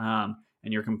yards and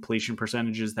your completion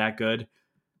percentage is that good.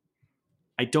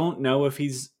 I don't know if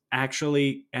he's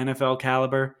actually NFL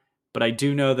caliber, but I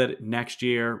do know that next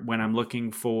year when I'm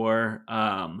looking for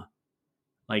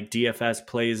like DFS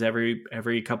plays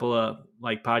every couple of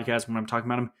like podcasts when I'm talking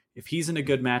about him, if he's in a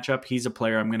good matchup, he's a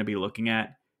player I'm going to be looking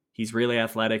at. He's really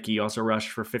athletic. He also rushed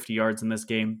for 50 yards in this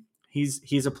game.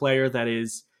 He's a player that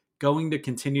is going to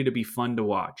continue to be fun to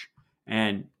watch.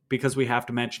 And because we have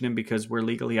to mention him because we're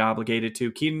legally obligated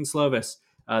to, Kedon Slovis,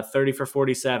 30 for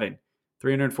 47,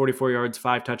 344 yards,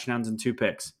 5 touchdowns, and 2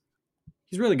 picks.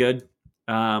 He's really good.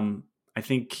 I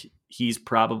think he's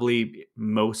probably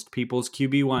most people's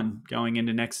QB1 going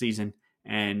into next season,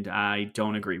 and I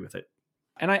don't agree with it.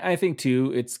 And I think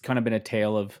too, it's kind of been a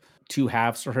tale of 2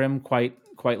 halves for him, quite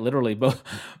literally,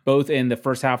 both in the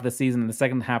first half of the season and the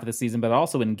second half of the season, but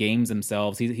also in games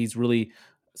themselves. He's really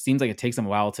seems like it takes him a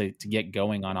while to get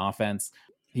going on offense.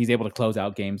 He's able to close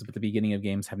out games, but the beginning of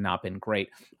games have not been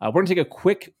great. We're going to take a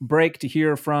quick break to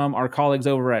hear from our colleagues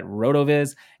over at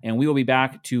RotoViz, and we will be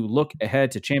back to look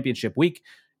ahead to championship week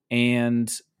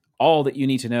and all that you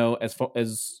need to know as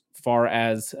far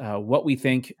as what we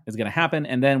think is going to happen,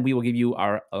 and then we will give you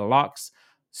our locks.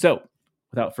 So,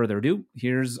 without further ado,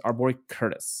 here's our boy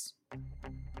Curtis.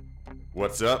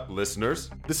 What's up, listeners?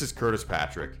 This is Curtis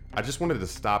Patrick. I just wanted to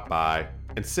stop by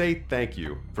and say thank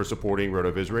you for supporting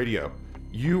RotoViz Radio.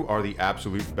 You are the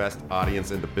absolute best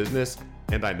audience in the business,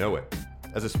 and I know it.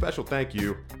 As a special thank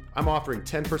you, I'm offering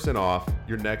 10% off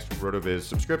your next RotoViz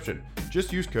subscription.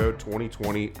 Just use code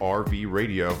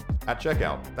 2020RVRadio at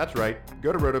checkout. That's right.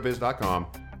 Go to rotoviz.com,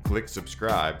 click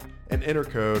subscribe, and enter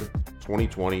code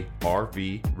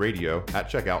 2020RVRadio at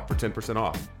checkout for 10%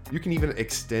 off. You can even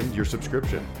extend your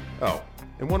subscription. Oh,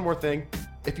 and one more thing.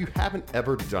 If you haven't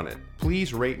ever done it,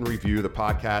 please rate and review the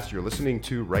podcast you're listening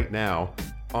to right now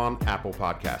on Apple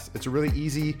Podcasts. It's really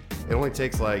easy. It only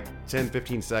takes like 10,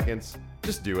 15 seconds.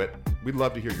 Just do it. We'd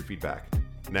love to hear your feedback.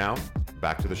 Now,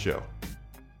 back to the show.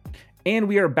 And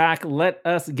we are back. Let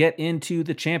us get into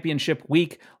the championship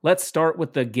week. Let's start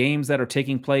with the games that are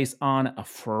taking place on a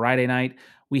Friday night.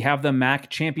 We have the MAC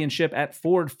championship at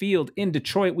Ford Field in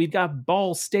Detroit. We've got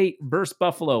Ball State versus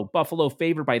Buffalo. Buffalo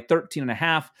favored by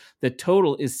 13.5. The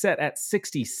total is set at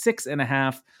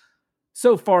 66.5.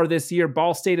 So far this year,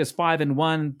 Ball State is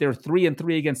 5-1. They're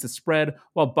 3-3 against the spread,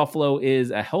 while Buffalo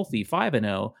is a healthy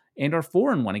 5-0 and are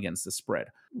 4-1 against the spread.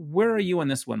 Where are you on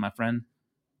this one, my friend?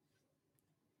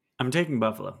 I'm taking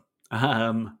Buffalo,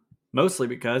 mostly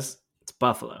because it's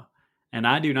Buffalo, and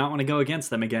I do not want to go against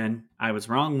them again. I was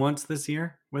wrong once this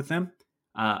year with them.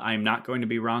 I'm not going to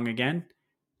be wrong again.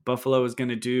 Buffalo is going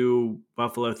to do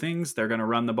Buffalo things. They're going to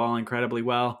run the ball incredibly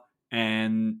well,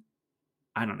 and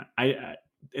I don't know.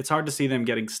 It's hard to see them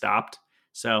getting stopped.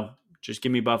 So just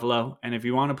give me Buffalo. And if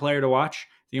you want a player to watch,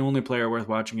 the only player worth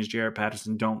watching is Jaret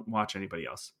Patterson. Don't watch anybody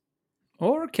else.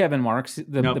 Or Kevin Marks,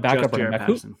 the backup running back.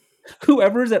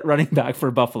 Whoever's at running back for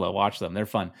Buffalo, watch them. They're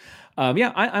fun.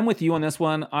 I'm with you on this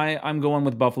one. I'm going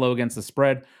with Buffalo against the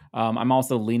spread. I'm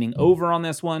also leaning over on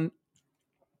this one.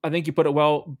 I think you put it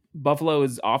well.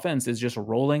 Buffalo's offense is just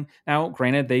rolling. Now,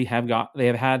 granted, they have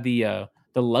had the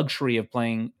luxury of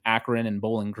playing Akron and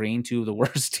Bowling Green, two of the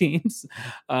worst teams,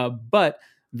 but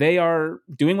they are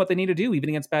doing what they need to do, even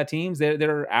against bad teams.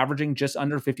 They're averaging just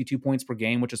under 52 points per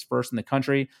game, which is first in the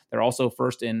country. They're also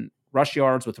first in rush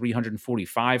yards with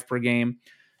 345 per game.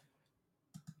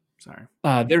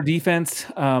 Their defense,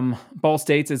 Ball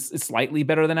State's is slightly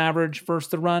better than average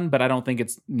first to run, but I don't think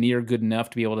it's near good enough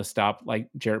to be able to stop like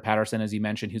Jaret Patterson, as you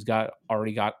mentioned, who's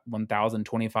already got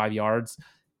 1,025 yards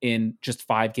in just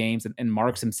 5 games, and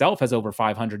Marks himself has over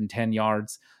 510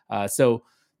 yards. So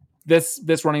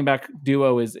this running back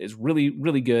duo is really,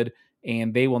 really good,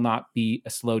 and they will not be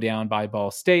slowed down by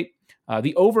Ball State.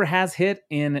 The over has hit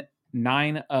in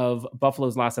 9 of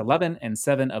Buffalo's last 11 and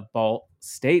 7 of Ball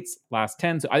State's last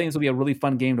 10. So I think this will be a really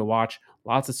fun game to watch.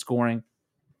 Lots of scoring.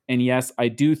 And yes, I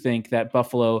do think that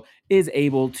Buffalo is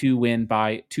able to win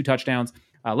by 2 touchdowns.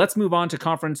 Let's move on to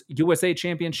Conference USA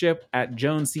Championship at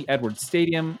Jones C. Edwards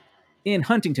Stadium in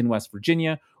Huntington, West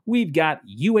Virginia. We've got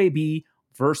UAB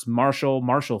versus Marshall.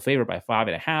 Marshall favored by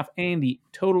 5.5, and the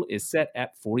total is set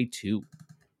at 42.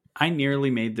 I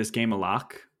nearly made this game a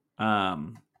lock.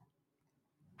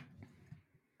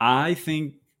 I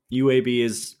think UAB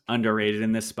is underrated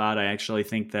in this spot. I actually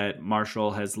think that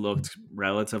Marshall has looked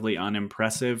relatively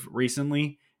unimpressive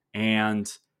recently,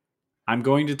 and I'm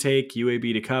going to take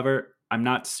UAB to cover. I'm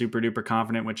not super duper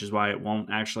confident, which is why it won't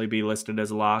actually be listed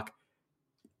as a lock.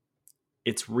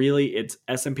 It's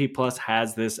S&P Plus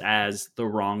has this as the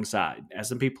wrong side.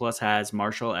 S&P Plus has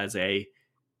Marshall as a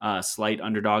slight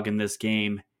underdog in this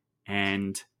game,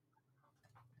 and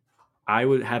I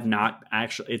would have not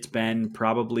actually. It's been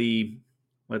probably,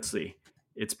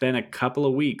 it's been a couple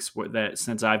of weeks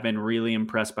since I've been really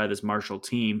impressed by this Marshall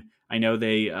team. I know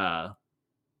I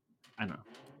don't know.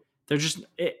 They're just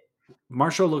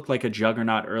Marshall looked like a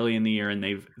juggernaut early in the year, and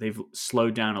they've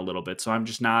slowed down a little bit. So I'm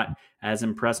just not as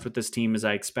impressed with this team as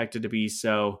I expected to be.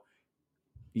 So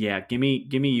yeah, give me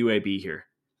UAB here.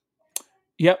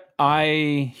 Yep,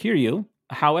 I hear you.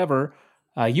 However,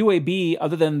 UAB,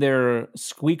 other than their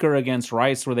squeaker against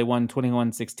Rice where they won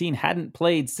 21-16, hadn't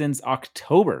played since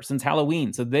October, since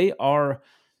Halloween. So they are,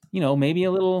 maybe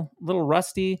a little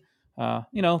rusty.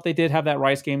 They did have that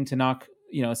Rice game to knock,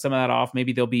 some of that off.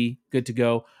 Maybe they'll be good to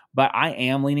go. But I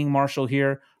am leaning Marshall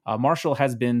here. Marshall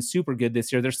has been super good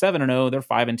this year. They're 7-0. They're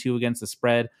 5-2 against the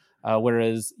spread,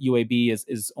 whereas UAB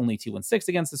is only 2-6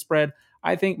 against the spread.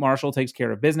 I think Marshall takes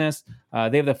care of business.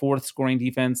 They have the 4th scoring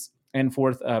defense and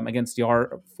 4th against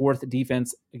 4th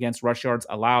defense against rush yards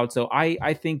allowed. So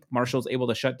I think Marshall's able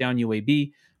to shut down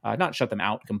UAB, not shut them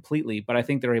out completely, but I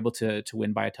think they're able to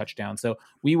win by a touchdown. So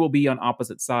we will be on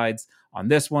opposite sides on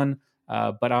this one.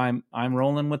 But I'm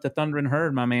rolling with the Thundering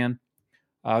Herd, my man.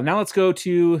 Now let's go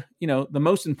to, the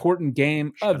most important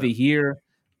game of the year,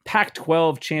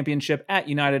 Pac-12 championship at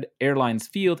United Airlines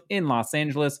Field in Los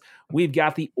Angeles. We've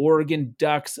got the Oregon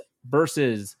Ducks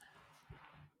versus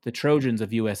the Trojans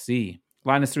of USC.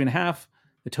 Line is 3.5.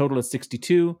 The total is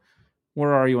 62.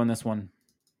 Where are you on this one?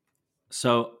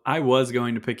 So I was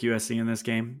going to pick USC in this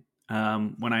game.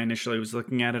 When I initially was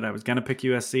looking at it, I was going to pick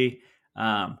USC.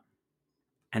 And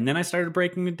then I started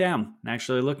breaking it down and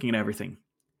actually looking at everything.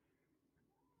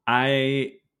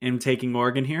 I am taking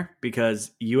Oregon here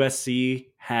because USC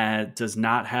does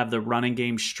not have the running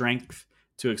game strength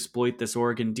to exploit this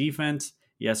Oregon defense.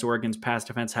 Yes, Oregon's pass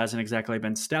defense hasn't exactly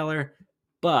been stellar,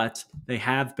 but they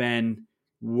have been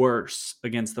worse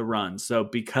against the run. So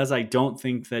because I don't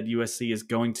think that USC is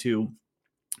going to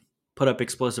put up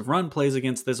explosive run plays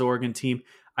against this Oregon team,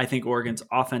 I think Oregon's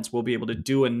offense will be able to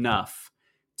do enough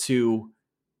to,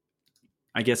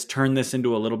 I guess, turn this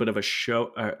into a little bit of a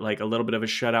show, like a little bit of a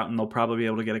shutout, and they'll probably be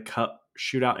able to get a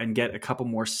shootout and get a couple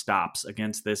more stops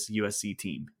against this USC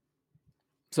team.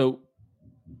 So,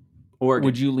 Oregon.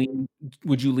 Would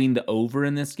you lean the over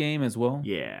in this game as well?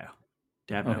 Yeah.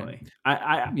 Definitely.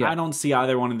 Okay. I don't see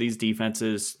either one of these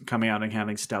defenses coming out and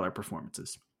having stellar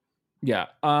performances. Yeah.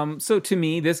 So to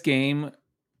me, this game,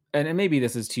 and maybe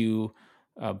this is too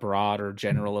broad or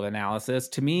general of analysis.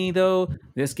 To me, though,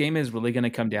 this game is really going to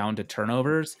come down to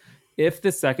turnovers. If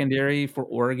the secondary for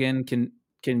Oregon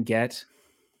can get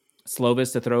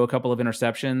Slovis to throw a couple of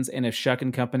interceptions, and if Shuck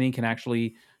and company can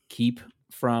actually keep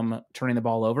from turning the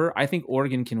ball over, I think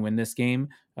Oregon can win this game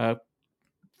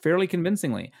fairly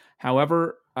convincingly.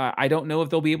 However, I don't know if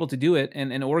they'll be able to do it,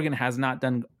 and Oregon has not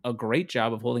done a great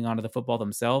job of holding on to the football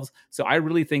themselves. So I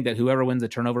really think that whoever wins the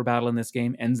turnover battle in this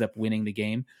game ends up winning the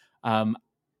game.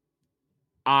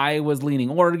 I was leaning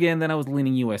Oregon, then I was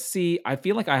leaning USC. I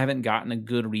feel like I haven't gotten a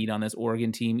good read on this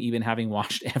Oregon team, even having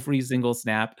watched every single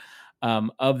snap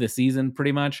of the season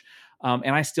pretty much.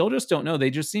 And I still just don't know. They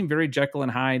just seem very Jekyll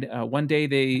and Hyde. One day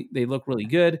they look really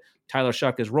good. Tyler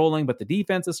Shuck is rolling, but the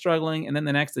defense is struggling. And then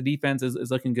the next, the defense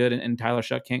is looking good, and Tyler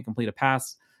Shuck can't complete a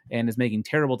pass and is making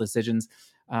terrible decisions.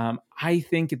 I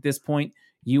think at this point,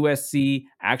 USC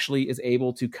actually is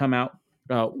able to come out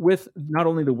with not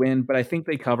only the win, but I think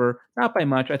they cover, not by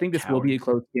much. I think this will be a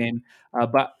close game.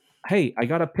 But hey, I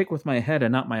got to pick with my head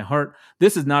and not my heart.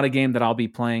 This is not a game that I'll be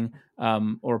playing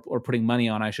or putting money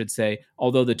on, I should say,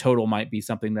 although the total might be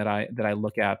something that I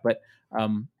look at. But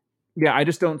yeah, I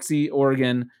just don't see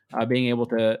Oregon being able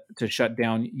to shut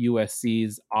down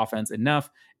USC's offense enough.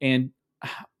 And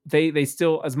they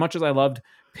still, as much as I loved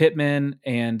Pittman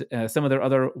and some of their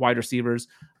other wide receivers,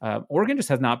 Oregon just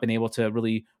has not been able to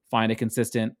really find a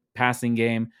consistent passing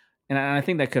game. And I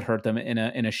think that could hurt them in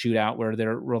a shootout where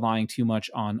they're relying too much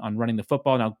on running the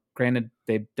football. Now, granted,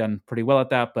 they've done pretty well at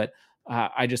that, but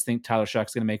I just think Tyler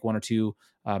Shuck's going to make one or two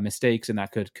mistakes, and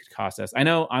that could cost us. I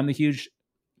know I'm the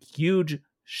huge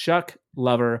Shuck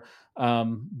lover,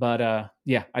 but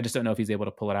yeah, I just don't know if he's able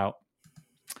to pull it out.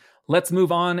 Let's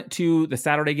move on to the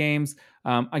Saturday games.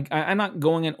 I'm not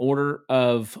going in order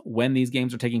of when these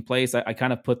games are taking place. I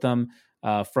kind of put them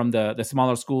from the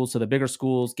smaller schools to the bigger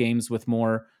schools, games with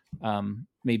more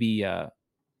maybe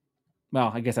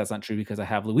well, I guess that's not true because I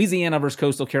have Louisiana versus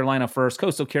Coastal Carolina first.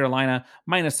 Coastal Carolina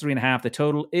 -3.5. The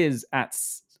total is at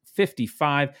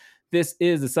 55. This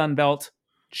is the Sun Belt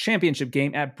Championship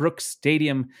game at Brooks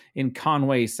Stadium in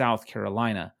Conway, South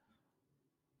Carolina.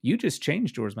 You just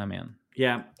changed yours, my man.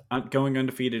 Yeah, going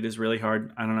undefeated is really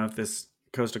hard. I don't know if this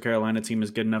Coastal Carolina team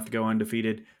is good enough to go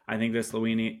undefeated. I think this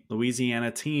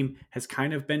Louisiana team has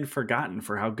kind of been forgotten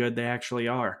for how good they actually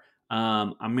are.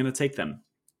 I'm going to take them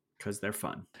because they're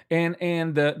fun. And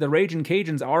the Ragin'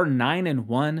 Cajuns are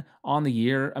 9-1 on the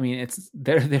year. I mean,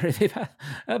 they've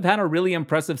had a really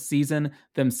impressive season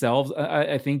themselves.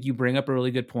 I think you bring up a really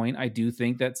good point. I do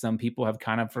think that some people have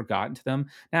kind of forgotten to them.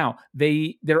 Now,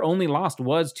 their only loss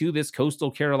was to this Coastal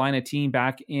Carolina team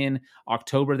back in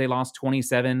October. They lost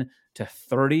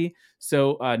 27-30.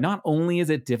 So not only is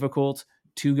it difficult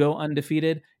to go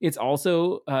undefeated, it's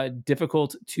also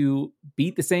difficult to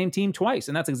beat the same team twice.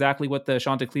 And that's exactly what the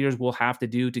Chanticleers will have to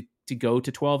do to go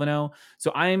to 12-0.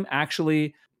 So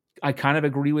I kind of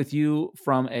agree with you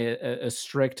from a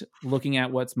strict looking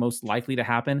at what's most likely to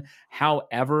happen.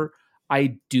 However,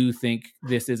 I do think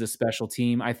this is a special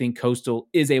team. I think Coastal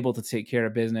is able to take care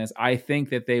of business. I think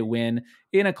that they win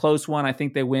in a close one. I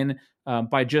think they win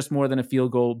by just more than a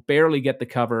field goal, barely get the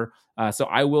cover. So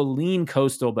I will lean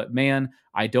Coastal, but man,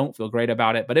 I don't feel great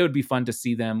about it. But it would be fun to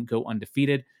see them go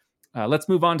undefeated. Let's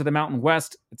move on to the Mountain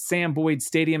West. It's Sam Boyd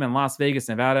Stadium in Las Vegas,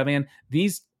 Nevada. Man,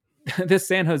 this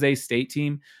San Jose State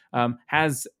team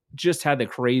has just had the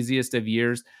craziest of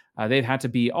years. They've had to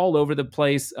be all over the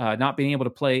place, not being able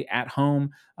to play at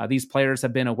home. These players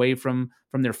have been away from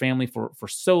their family for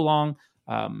so long.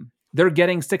 They're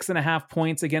getting 6.5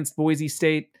 points against Boise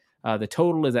State. The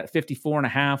total is at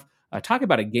 54.5. Talk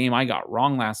about a game I got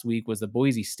wrong last week was the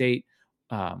Boise State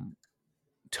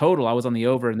total. I was on the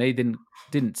over and they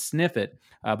didn't sniff it.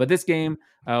 But this game,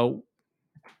 man,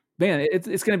 it's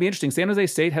going to be interesting. San Jose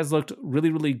State has looked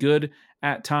really, really good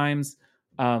at times.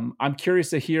 I'm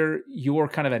curious to hear your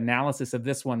kind of analysis of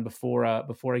this one before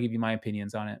I give you my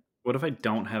opinions on it. What if I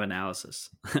don't have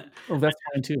analysis? Oh, that's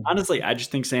fine too. Honestly, I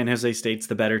just think San Jose State's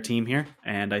the better team here,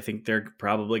 and I think they're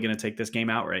probably going to take this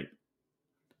game outright.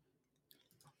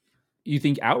 You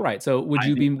think outright? So would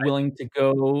you be willing to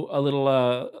go a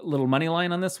little money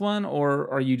line on this one,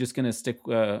 or are you just going to stick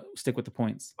with the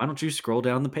points? Why don't you scroll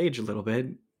down the page a little bit?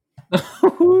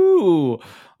 Ooh,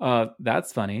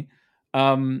 that's funny.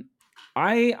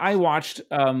 I watched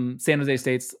San Jose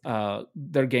State's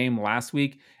their game last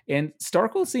week, and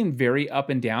Starkel seemed very up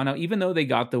and down. Now, even though they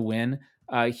got the win,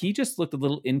 he just looked a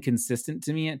little inconsistent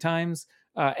to me at times.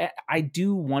 I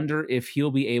do wonder if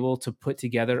he'll be able to put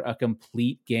together a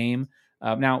complete game.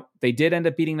 Now, they did end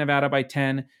up beating Nevada by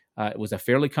 10. It was a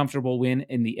fairly comfortable win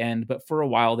in the end, but for a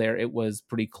while there, it was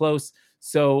pretty close.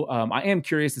 So I am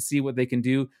curious to see what they can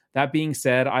do. That being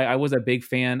said, I was a big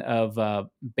fan of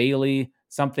Bailey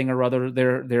something or other,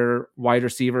 their wide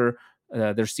receiver,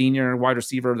 their senior wide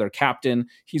receiver, their captain.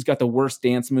 He's got the worst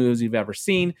dance moves you've ever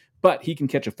seen, but he can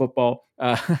catch a football.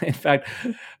 In fact,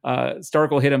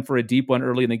 Starkel hit him for a deep one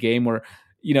early in the game where,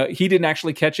 he didn't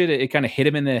actually catch it. It kind of hit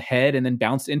him in the head and then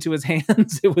bounced into his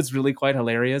hands. It was really quite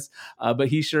hilarious. But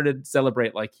he sure did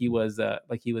celebrate like he was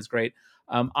great.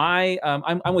 I'm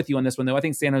with you on this one though. I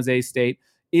think San Jose State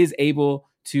is able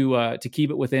to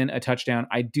keep it within a touchdown.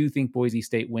 I do think Boise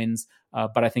State wins,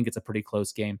 but I think it's a pretty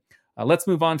close game. Let's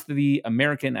move on to the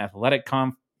American Athletic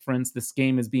Conference. This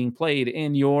game is being played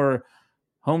in your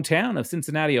hometown of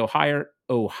Cincinnati,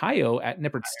 Ohio at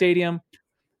Nippert Stadium.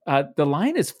 The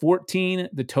line is 14.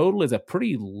 The total is a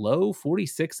pretty low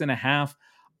 46.5.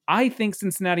 I think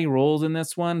Cincinnati rolls in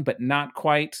this one, but not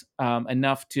quite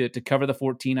enough to cover the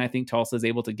 14. I think Tulsa is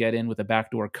able to get in with a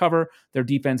backdoor cover. Their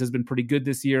defense has been pretty good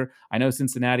this year. I know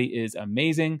Cincinnati is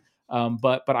amazing,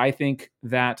 but I think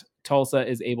that Tulsa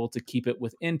is able to keep it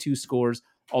within 2 scores,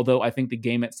 although I think the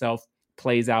game itself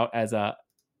plays out as a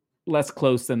less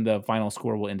close than the final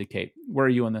score will indicate. Where are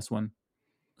you on this one?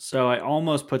 So I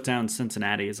almost put down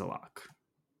Cincinnati as a lock.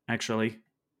 Actually,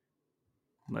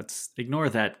 let's ignore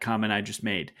that comment I just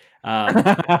made.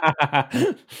 I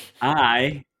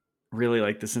really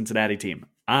like the Cincinnati team.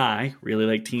 I really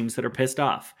like teams that are pissed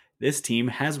off. This team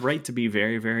has right to be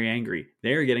very, very angry.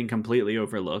 They're getting completely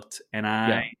overlooked. And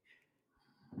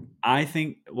I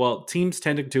think, teams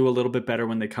tend to do a little bit better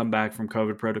when they come back from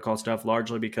COVID protocol stuff,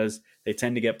 largely because they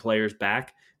tend to get players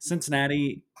back.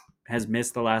 Cincinnati has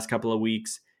missed the last couple of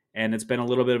weeks, and it's been a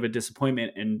little bit of a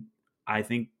disappointment. And I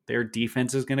think their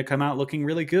defense is going to come out looking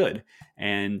really good.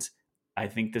 And I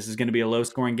think this is going to be a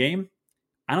low-scoring game.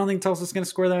 I don't think Tulsa's going to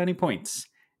score that many points.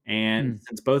 And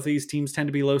since both of these teams tend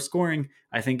to be low-scoring,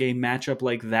 I think a matchup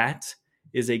like that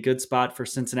is a good spot for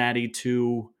Cincinnati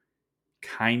to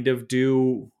kind of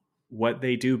do what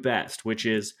they do best, which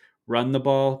is run the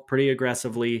ball pretty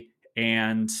aggressively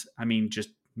and, just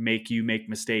make you make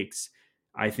mistakes.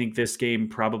 I think this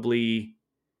game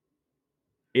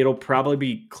it'll probably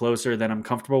be closer than I'm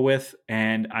comfortable with,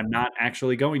 and I'm not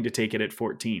actually going to take it at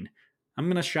 14. I'm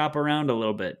going to shop around a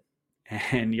little bit,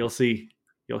 and you'll see.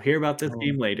 You'll hear about this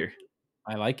game later.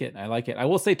 I like it. I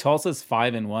will say Tulsa's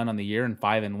 5-1 on the year and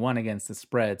 5-1 against the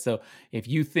spread. So if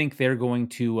you think they're going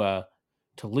to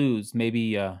lose,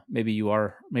 maybe Matt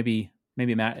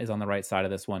is on the right side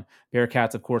of this one.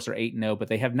 Bearcats, of course, are 8-0, but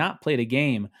they have not played a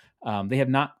game.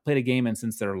 And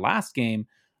since their last game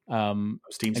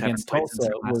against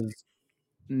Tulsa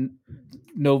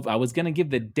I was going to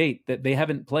give the date that they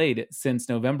haven't played since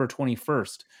November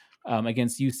 21st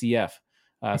against UCF.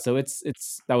 So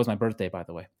that was my birthday, by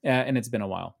the way, and it's been a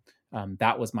while.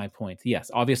 That was my point. Yes,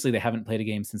 obviously they haven't played a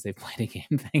game since they've played a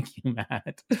game. Thank you,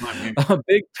 Matt.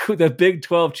 The Big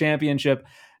 12 championship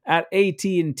at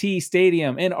AT&T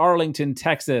Stadium in Arlington,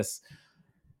 Texas.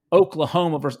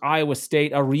 Oklahoma versus Iowa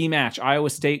State, a rematch.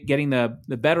 Iowa State getting the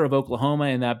better of Oklahoma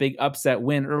in that big upset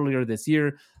win earlier this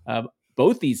year.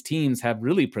 Both these teams have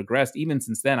really progressed even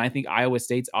since then. I think Iowa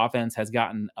State's offense has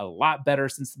gotten a lot better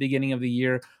since the beginning of the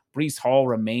year. Breece Hall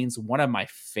remains one of my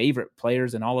favorite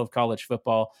players in all of college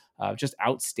football. Just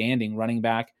outstanding running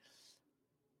back.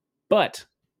 But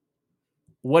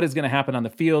what is going to happen on the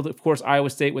field? Of course, Iowa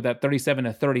State with that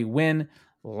 37-30 win.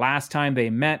 Last time they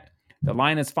met, the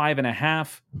line is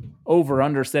 5.5. Over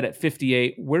under set at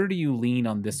 58. Where do you lean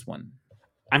on this one?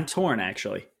 I'm torn,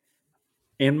 actually.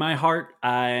 In my heart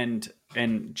and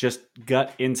just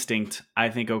gut instinct, I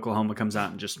think Oklahoma comes out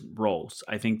and just rolls.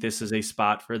 I think this is a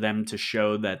spot for them to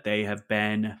show that they have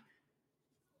been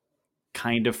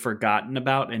kind of forgotten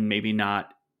about and maybe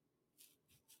not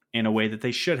in a way that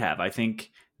they should have. I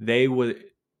think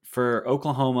for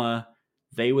Oklahoma,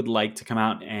 they would like to come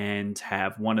out and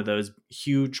have one of those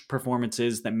huge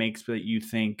performances that makes you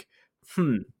think,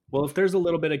 well, if there's a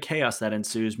little bit of chaos that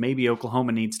ensues, maybe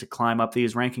Oklahoma needs to climb up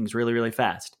these rankings really, really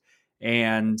fast.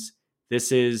 And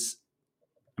this is,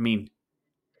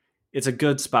 it's a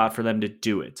good spot for them to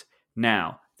do it.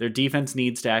 Now, their defense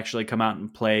needs to actually come out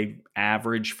and play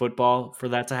average football for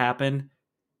that to happen.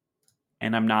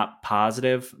 And I'm not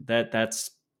positive that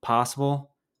that's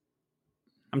possible.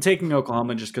 I'm taking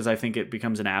Oklahoma just because I think it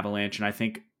becomes an avalanche, and I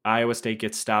think Iowa State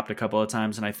gets stopped a couple of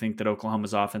times, and I think that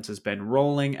Oklahoma's offense has been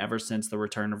rolling ever since the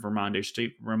return of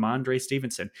Ramondre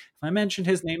Stevenson. If I mentioned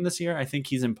his name this year, I think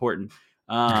he's important.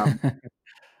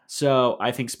 So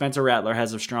I think Spencer Rattler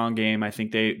has a strong game. I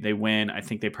think they win. I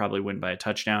think they probably win by a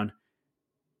touchdown.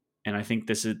 And I think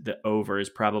the over is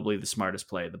probably the smartest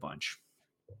play of the bunch.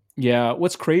 Yeah,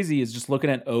 what's crazy is just looking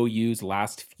at OU's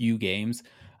last few games.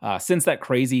 Since that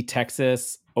crazy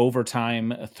Texas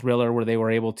overtime thriller where they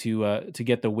were able to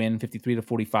get the win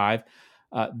 53-45,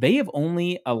 they have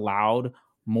only allowed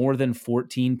more than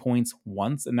 14 points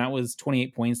once, and that was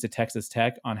 28 points to Texas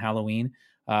Tech on Halloween.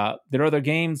 Their other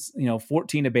games,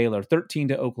 14 to Baylor, 13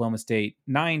 to Oklahoma State,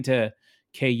 9 to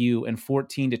KU, and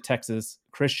 14 to Texas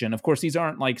Christian. Of course, these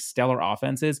aren't like stellar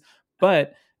offenses,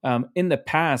 but in the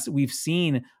past, we've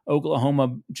seen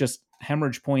Oklahoma just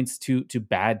hemorrhage points to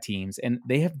bad teams, and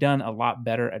they have done a lot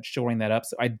better at shoring that up.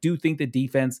 So I do think the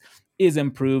defense is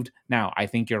improved. Now, I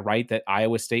think you're right that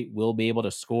Iowa State will be able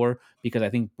to score because I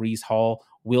think Breece Hall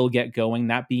will get going.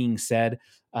 That being said,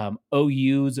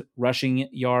 OU's rushing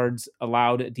yards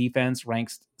allowed defense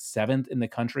ranks 7th in the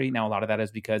country. Now, a lot of that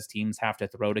is because teams have to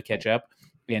throw to catch up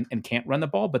and can't run the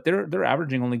ball, but they're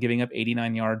averaging only giving up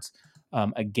 89 yards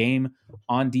a game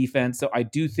on defense. So I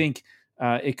do think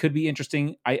it could be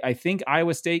interesting. I think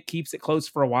Iowa State keeps it close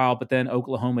for a while, but then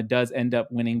Oklahoma does end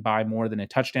up winning by more than a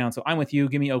touchdown. So I'm with you.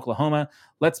 Give me Oklahoma.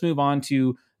 Let's move on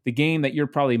to the game that you're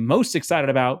probably most excited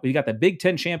about. We got the Big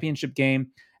Ten championship game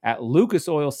at Lucas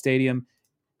Oil Stadium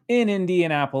in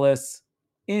Indianapolis,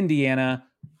 Indiana.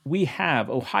 We have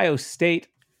Ohio State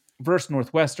versus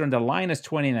Northwestern. The line is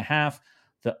 20.5.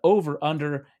 The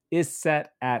over-under is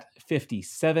set at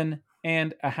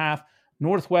 57.5.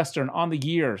 Northwestern on the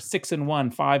year,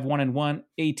 6-1,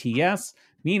 5-1-1 ATS.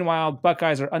 Meanwhile,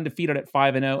 Buckeyes are undefeated at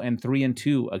 5-0 and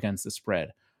 3-2 against the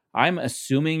spread. I'm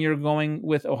assuming you're going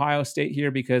with Ohio State here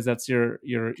because that's your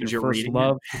first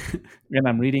love, and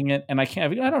I'm reading it. And I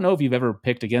don't know if you've ever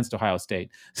picked against Ohio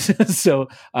State. So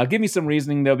give me some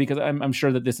reasoning though, because I'm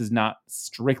sure that this is not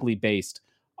strictly based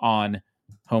on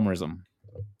homerism.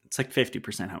 It's like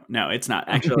 50% home. No, it's not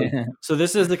actually. So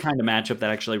this is the kind of matchup that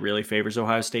actually really favors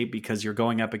Ohio State because you're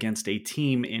going up against a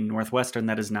team in Northwestern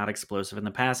that is not explosive in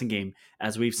the passing game.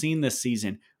 As we've seen this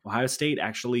season, Ohio State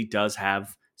actually does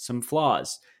have some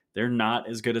flaws. They're not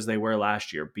as good as they were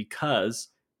last year because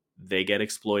they get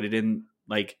exploited in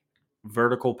like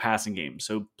vertical passing games.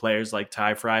 So players like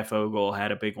Ty Freifogel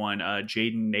had a big one.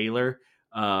 Jaden Naylor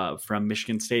from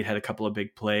Michigan State had a couple of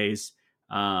big plays.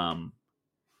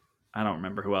 I don't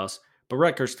remember who else, but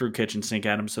Rutgers threw kitchen sink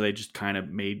at them, so they just kind of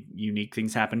made unique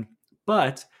things happen.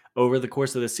 But over the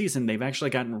course of the season, they've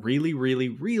actually gotten really, really,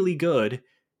 really good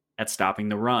at stopping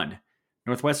the run.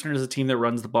 Northwestern is a team that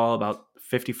runs the ball about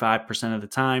 55% of the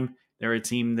time. They're a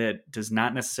team that does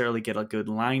not necessarily get a good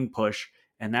line push,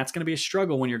 and that's going to be a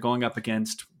struggle when you're going up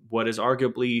against what is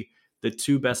arguably the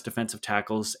two best defensive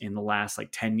tackles in the last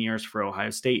 10 years for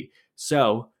Ohio State.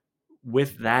 So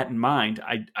with that in mind,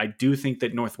 I do think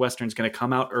that Northwestern's going to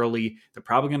come out early. They're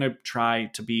probably going to try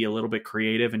to be a little bit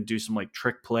creative and do some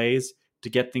trick plays to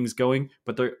get things going.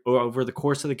 But over the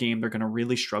course of the game, they're going to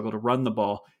really struggle to run the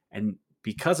ball. And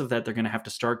because of that, they're going to have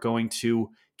to start going to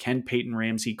Ken Peyton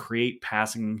Ramsey, create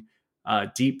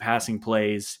deep passing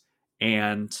plays.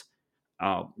 And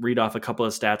I'll read off a couple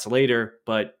of stats later,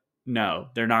 but no,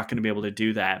 they're not going to be able to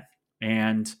do that.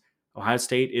 And Ohio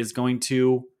State is going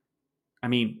to,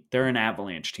 they're an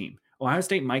avalanche team. Ohio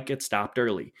State might get stopped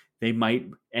early. They might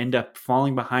end up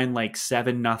falling behind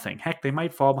 7-0. Heck, they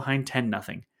might fall behind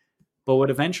 10-0. But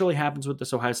what eventually happens with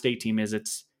this Ohio State team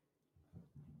is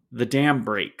the dam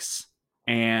breaks.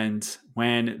 And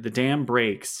when the dam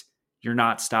breaks, you're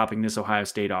not stopping this Ohio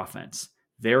State offense.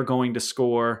 They're going to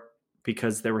score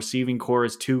because their receiving core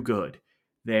is too good.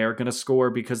 They're going to score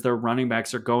because their running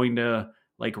backs are going to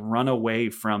run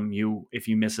away from you if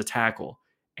you miss a tackle.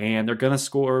 And they're going to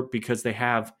score because they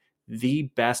have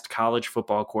the best college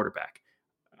football quarterback.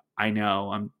 I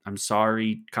know. I'm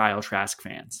sorry, Kyle Trask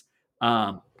fans.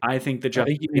 I think that I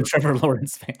think you mean Trevor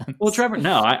Lawrence fans. Well,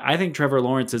 I think Trevor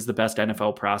Lawrence is the best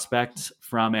NFL prospect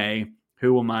from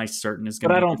who am I certain is going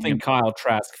to. But I don't think Kyle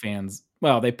Trask fans.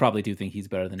 Well, they probably do think he's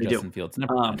better than Justin Fields.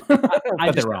 Never mind.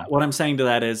 They're wrong. What I'm saying to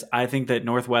that is, I think that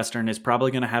Northwestern is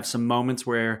probably going to have some moments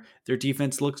where their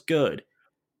defense looks good.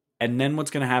 And then what's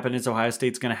going to happen is Ohio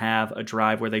State's going to have a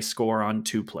drive where they score on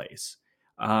 2 plays.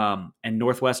 And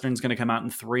Northwestern's going to come out in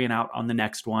 3 and out on the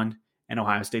next one. And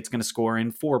Ohio State's going to score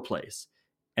in 4 plays.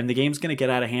 And the game's going to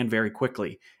get out of hand very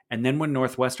quickly. And then when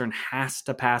Northwestern has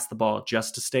to pass the ball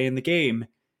just to stay in the game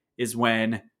is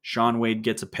when Shaun Wade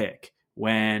gets a pick.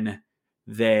 When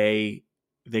they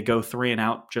go 3 and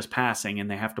out just passing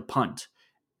and they have to punt.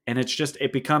 And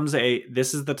it becomes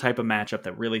this is the type of matchup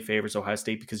that really favors Ohio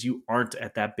State because you aren't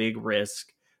at that big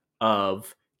risk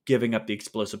of giving up the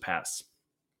explosive pass.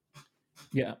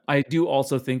 Yeah, I do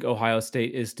also think Ohio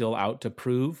State is still out to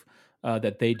prove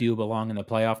that they do belong in the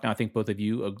playoff. Now, I think both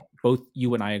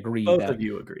you and I agree Both that of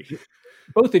you agree.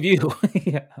 both of you.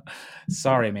 Yeah.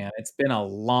 Sorry, man. It's been a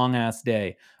long ass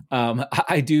day.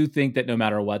 I do think that no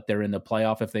matter what, they're in the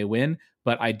playoff if they win,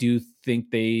 but I do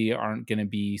think they aren't going to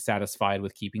be satisfied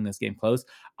with keeping this game close.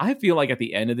 I feel like at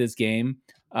the end of this game,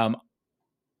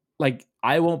 like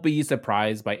I won't be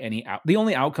surprised by the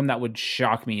only outcome that would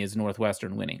shock me is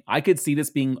Northwestern winning. I could see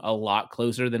this being a lot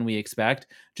closer than we expect,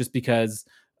 just because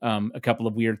a couple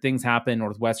of weird things happen.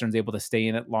 Northwestern's able to stay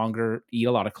in it longer, eat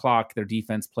a lot of clock. Their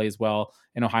defense plays well,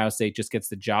 and Ohio State just gets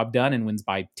the job done and wins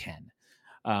by 10.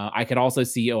 I could also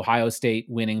see Ohio State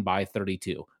winning by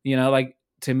 32. Like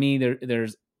to me,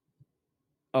 there's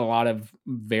a lot of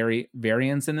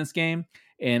variance in this game.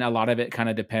 And a lot of it kind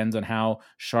of depends on how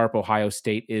sharp Ohio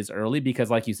State is early,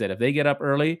 because like you said, if they get up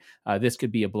early, this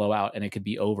could be a blowout and it could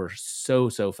be over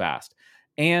so fast.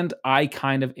 And I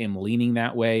kind of am leaning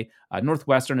that way.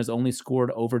 Northwestern has only scored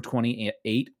over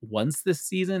 28 once this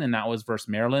season, and that was versus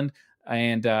Maryland.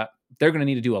 And they're going to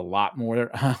need to do a lot more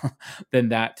than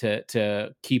that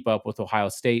to keep up with Ohio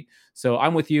State. So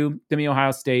I'm with you. Give me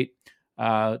Ohio State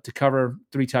to cover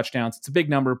 3 touchdowns. It's a big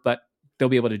number, but they'll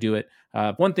be able to do it.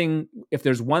 If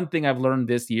there's one thing I've learned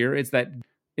this year, is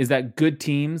that good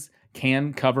teams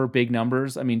can cover big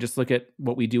numbers. I mean, just look at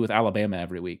what we do with Alabama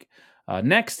every week.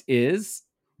 Next is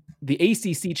the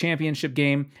ACC championship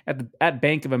game at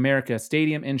Bank of America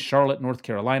Stadium in Charlotte, North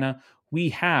Carolina. We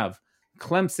have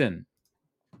Clemson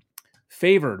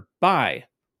favored by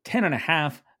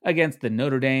 10.5 against the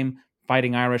Notre Dame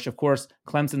Fighting Irish. Of course,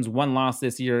 Clemson's one loss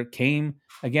this year came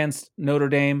against Notre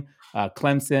Dame.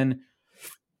 Clemson,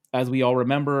 as we all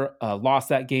remember, lost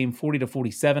that game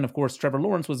 40-47. Of course, Trevor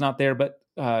Lawrence was not there, but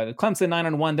Clemson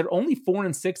 9-1. They're only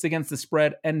 4-6 against the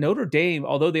spread, and Notre Dame,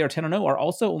 although they are 10-0, are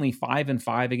also only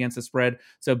 5-5 against the spread.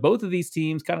 So both of these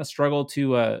teams kind of struggle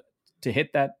to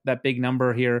hit that big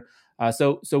number here.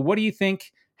 So what do you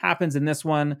think happens in this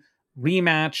one?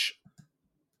 Rematch.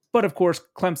 But of course,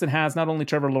 Clemson has not only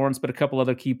Trevor Lawrence, but a couple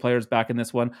other key players back in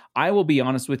this one. I will be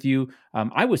honest with you.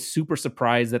 I was super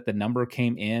surprised that the number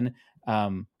came in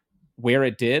where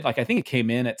it did. Like, I think it came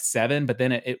in at 7, but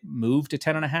then it moved to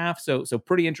 10.5. So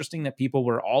pretty interesting that people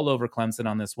were all over Clemson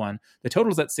on this one. The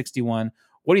total's at 61.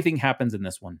 What do you think happens in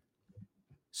this one?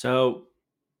 So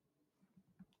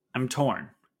I'm torn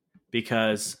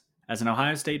because as an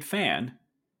Ohio State fan,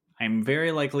 I'm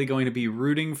very likely going to be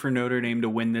rooting for Notre Dame to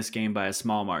win this game by a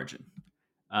small margin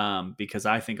because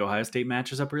I think Ohio State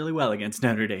matches up really well against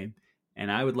Notre Dame,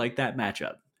 and I would like that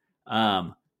matchup.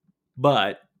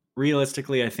 But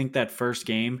realistically, I think that first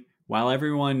game, while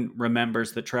everyone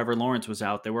remembers that Trevor Lawrence was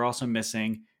out, they were also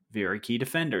missing very key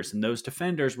defenders, and those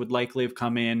defenders would likely have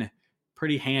come in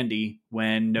pretty handy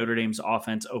when Notre Dame's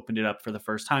offense opened it up for the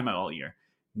first time all year.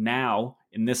 Now,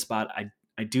 in this spot,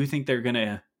 I do think they're going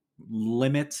to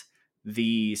limit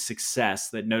the success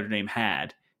that Notre Dame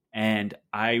had. And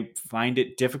I find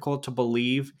it difficult to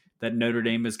believe that Notre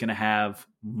Dame is going to have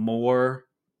more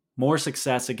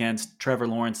success against Trevor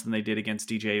Lawrence than they did against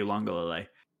DJ Uiagalelei.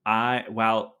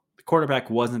 While the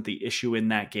quarterback wasn't the issue in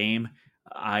that game,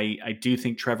 I do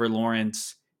think Trevor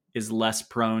Lawrence is less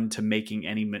prone to making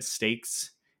any mistakes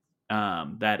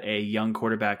that a young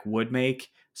quarterback would make.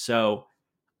 So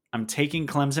I'm taking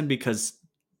Clemson because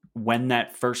when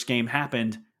that first game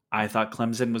happened, I thought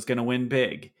Clemson was going to win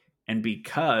big. And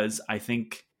because I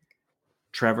think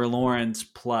Trevor Lawrence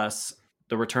plus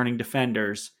the returning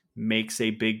defenders makes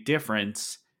a big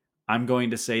difference, I'm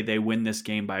going to say they win this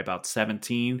game by about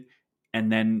 17.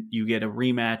 And then you get a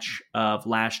rematch of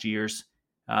last year's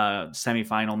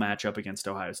semifinal matchup against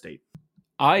Ohio State.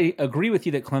 I agree with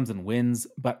you that Clemson wins,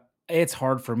 but it's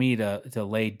hard for me to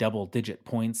lay double-digit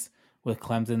points with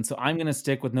Clemson. So I'm going to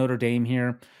stick with Notre Dame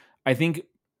here. I think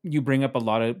you bring up a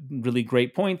lot of really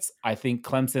great points. I think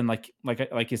Clemson,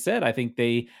 like you said, I think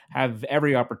they have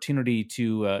every opportunity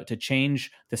to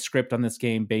change the script on this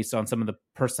game based on some of the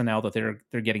personnel that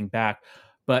they're getting back.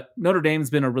 But Notre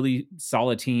Dame's been a really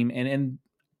solid team, and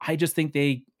I just think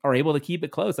they are able to keep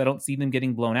it close. I don't see them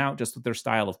getting blown out just with their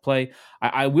style of play.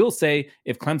 I will say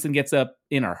if Clemson gets up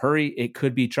in a hurry, it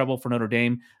could be trouble for Notre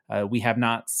Dame. We have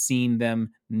not seen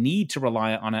them need to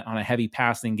rely on a heavy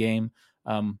passing game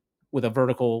with a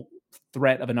vertical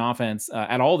threat of an offense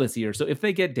at all this year. So if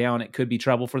they get down, it could be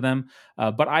trouble for them.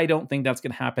 But I don't think that's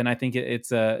going to happen. I think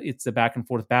it's a back and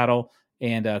forth battle,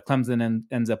 and Clemson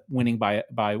ends up winning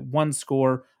by one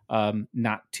score.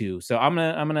 not 2. So I'm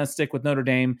gonna stick with Notre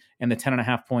Dame and the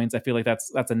 10.5 points. I feel like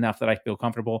that's enough that I feel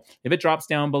comfortable. If it drops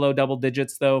down below double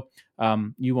digits, though,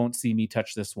 you won't see me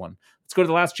touch this one. Let's go to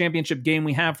the last championship game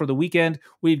we have for the weekend.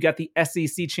 We've got the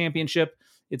SEC Championship.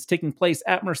 It's taking place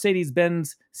at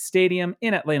Mercedes-Benz Stadium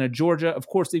in Atlanta, Georgia. Of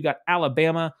course, we've got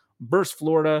Alabama versus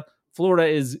Florida. Florida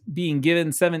is being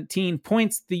given 17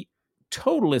 points. The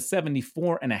total is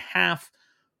 74.5.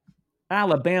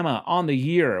 Alabama on the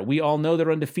year. We all know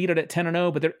they're undefeated at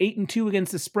 10-0, but they're 8-2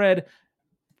 against the spread.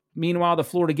 Meanwhile, the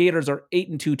Florida Gators are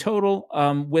 8-2 total,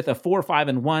 with a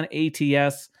 4-5-1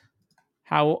 ATS.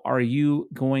 How are you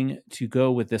going to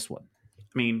go with this one? I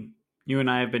mean, you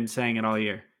and I have been saying it all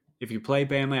year. If you play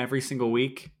Bama every single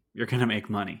week, you're going to make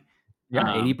money. Yeah,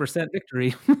 80%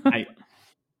 victory.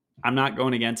 I'm not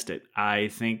going against it. I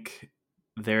think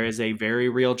there is a very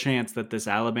real chance that this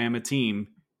Alabama team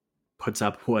puts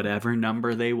up whatever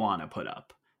number they want to put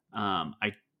up.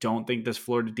 I don't think this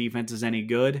Florida defense is any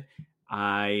good.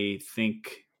 I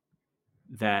think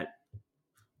that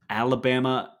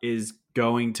Alabama is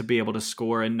going to be able to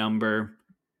score a number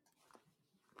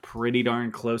pretty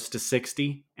darn close to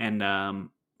 60, and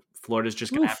Florida's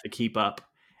just going to have to keep up.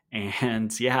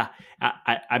 And yeah,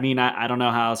 I mean, I don't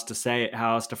know how else to say it,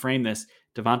 how else to frame this.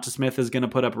 Devonta Smith is going to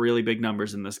put up really big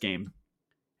numbers in this game,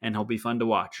 and he'll be fun to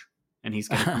watch. And he's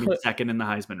going to come in second in the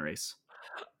Heisman race.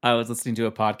 I was listening to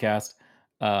a podcast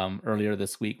earlier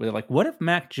this week where they're like, what if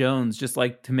Mac Jones, just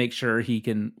like to make sure he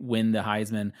can win the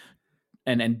Heisman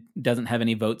and doesn't have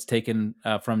any votes taken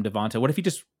from Devonta, what if he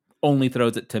just only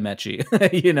throws it to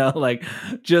Mechie, like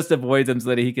just avoids him so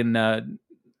that he can,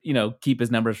 keep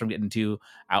his numbers from getting too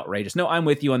outrageous. No, I'm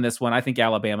with you on this one. I think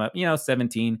Alabama,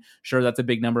 17, sure, that's a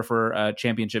big number for a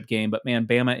championship game, but man,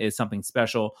 Bama is something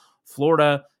special.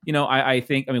 Florida, I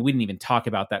think, we didn't even talk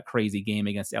about that crazy game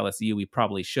against LSU. We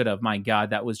probably should have. My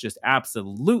God, that was just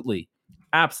absolutely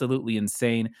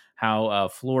insane how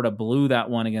Florida blew that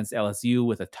one against LSU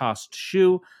with a tossed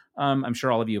shoe. I'm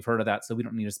sure all of you have heard of that, so we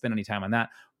don't need to spend any time on that.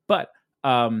 But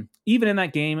even in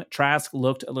that game, Trask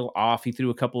looked a little off. He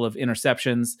threw a couple of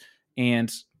interceptions,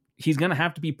 and he's going to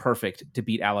have to be perfect to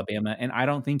beat Alabama, and I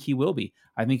don't think he will be.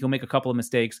 I think he'll make a couple of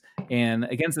mistakes, and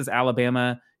against this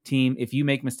Alabama team, if you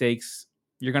make mistakes,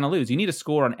 you're going to lose. You need to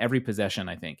score on every possession,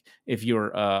 I think, if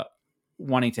you're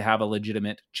wanting to have a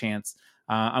legitimate chance.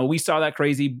 We saw that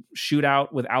crazy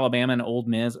shootout with Alabama and Ole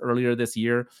Miss earlier this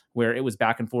year where it was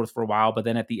back and forth for a while, but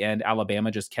then at the end,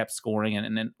 Alabama just kept scoring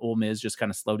and then Ole Miss just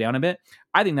kind of slowed down a bit.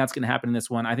 I think that's going to happen in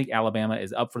this one. I think Alabama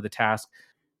is up for the task.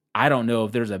 I don't know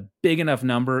if there's a big enough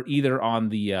number either on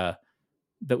the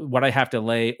what I have to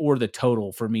lay or the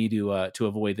total for me to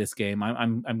avoid this game.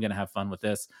 I'm going to have fun with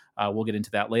this. We'll get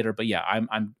into that later, but yeah,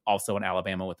 I'm also in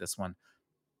Alabama with this one.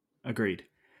 Agreed.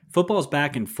 Football's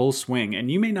back in full swing,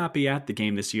 and you may not be at the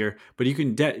game this year, but you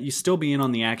can you still be in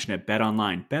on the action at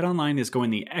BetOnline. BetOnline is going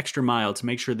the extra mile to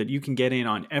make sure that you can get in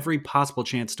on every possible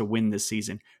chance to win this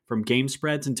season. From game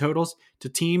spreads and totals to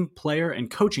team, player,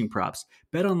 and coaching props,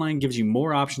 BetOnline gives you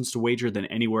more options to wager than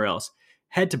anywhere else.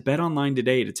 Head to BetOnline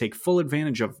today to take full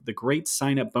advantage of the great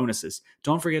sign-up bonuses.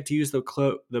 Don't forget to use the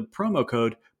promo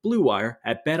code BlueWire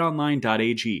at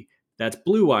betonline.ag. That's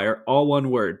BlueWire, all one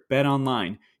word.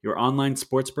 BetOnline, your online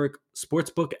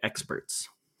sportsbook experts.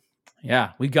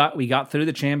 Yeah, we got through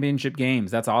the championship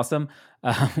games. That's awesome.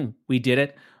 We did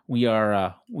it. We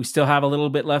still have a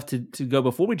little bit left to go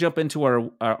before we jump into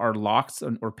our locks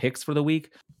or picks for the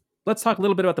week. Let's talk a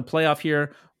little bit about the playoff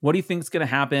here. What do you think is going to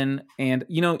happen? And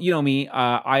you know me,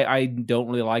 I don't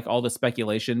really like all the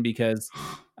speculation because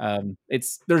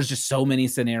there's just so many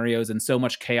scenarios and so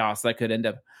much chaos that could end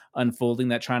up unfolding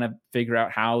that trying to figure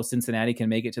out how Cincinnati can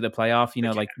make it to the playoff.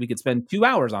 Like we could spend 2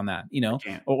 hours on that,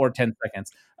 or 10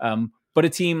 seconds. But a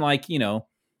team like,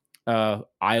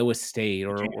 Iowa State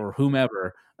or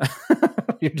whomever,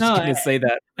 you're just going to say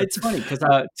that. It's funny because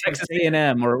Texas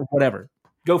A&M or whatever.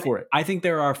 Go for it. I think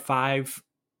there are five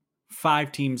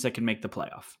teams that can make the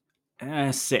playoff.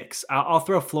 6. I'll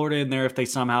throw Florida in there if they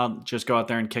somehow just go out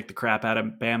there and kick the crap out of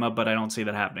Bama, but I don't see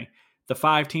that happening. The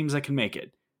 5 teams that can make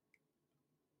it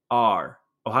are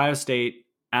Ohio State,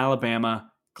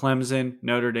 Alabama, Clemson,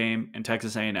 Notre Dame, and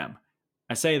Texas A&M.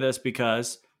 I say this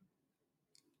because,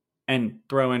 and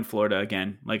throw in Florida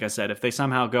again. Like I said, if they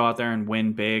somehow go out there and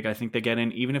win big, I think they get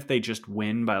in. Even if they just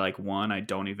win by like 1, I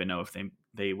don't even know if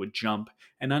they would jump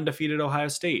an undefeated Ohio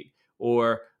State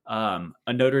or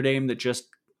a Notre Dame that just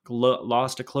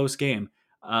lost a close game.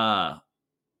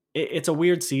 It's a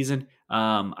weird season.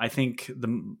 I think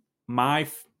my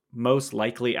most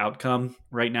likely outcome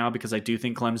right now, because I do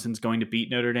think Clemson's going to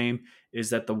beat Notre Dame,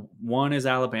 is that the 1 is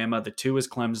Alabama, the 2 is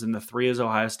Clemson, the 3 is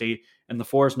Ohio State, and the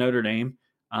 4 is Notre Dame.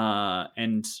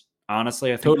 And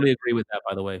honestly, I think totally agree with that,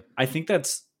 by the way. I think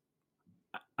that's,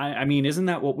 I mean, isn't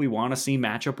that what we want to see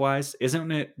matchup wise?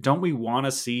 Isn't it? Don't we want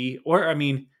to see, or I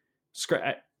mean,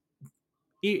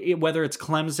 whether it's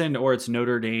Clemson or it's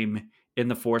Notre Dame in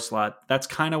the 4 slot, that's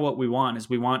kind of what we want. Is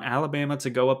we want Alabama to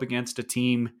go up against a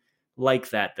team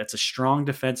like that. That's a strong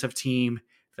defensive team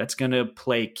that's going to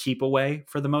play keep away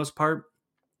for the most part.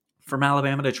 From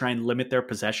Alabama to try and limit their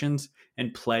possessions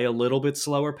and play a little bit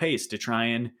slower pace to try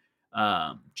and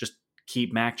just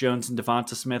keep Mac Jones and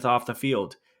Devonta Smith off the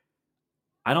field.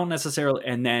 I don't necessarily,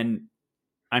 and then,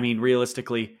 I mean,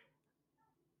 realistically,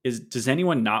 does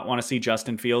anyone not want to see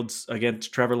Justin Fields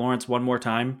against Trevor Lawrence one more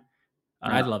time?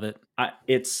 I'd love it.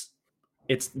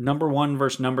 It's number 1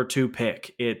 versus number 2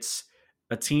 pick. It's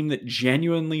a team that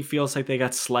genuinely feels like they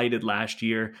got slighted last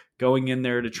year, going in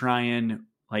there to try and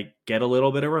like get a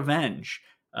little bit of revenge.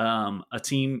 A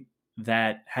team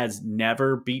that has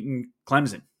never beaten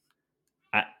Clemson.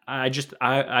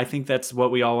 I think that's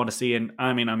what we all want to see. And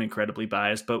I mean, I'm incredibly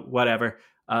biased, but whatever.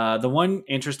 The one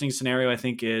interesting scenario I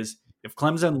think is if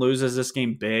Clemson loses this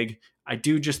game big, I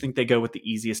do just think they go with the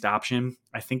easiest option.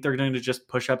 I think they're going to just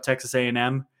push up Texas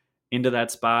A&M into that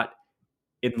spot,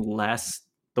 unless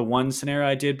the one scenario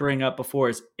I did bring up before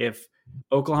is if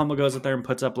Oklahoma goes up there and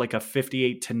puts up like a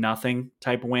 58-0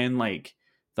 type win, like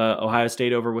the Ohio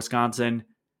State over Wisconsin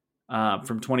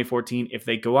from 2014. If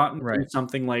they go out and do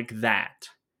something like that,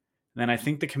 then I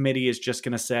think the committee is just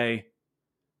going to say,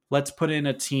 let's put in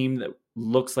a team that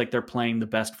looks like they're playing the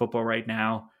best football right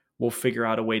now. We'll figure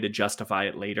out a way to justify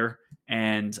it later.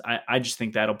 And I just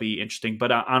think that'll be interesting.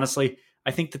 But honestly,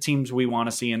 I think the teams we want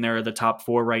to see in there are the top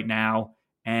 4 right now.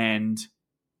 And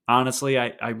honestly,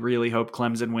 I really hope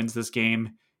Clemson wins this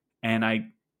game. And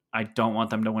I don't want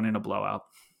them to win in a blowout.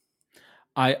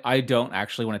 I don't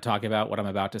actually want to talk about what I'm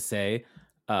about to say.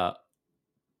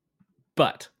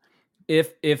 But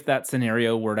if that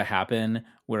scenario were to happen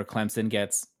where Clemson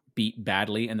gets beat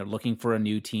badly and they're looking for a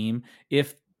new team,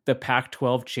 if the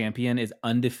Pac-12 champion is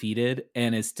undefeated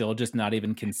and is still just not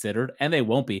even considered, and they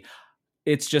won't be,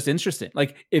 it's just interesting.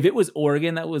 Like if it was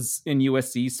Oregon that was in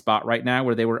USC's spot right now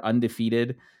where they were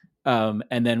undefeated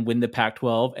and then win the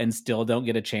Pac-12 and still don't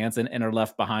get a chance and are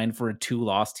left behind for a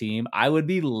 2-loss team, I would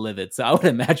be livid. So I would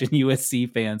imagine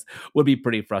USC fans would be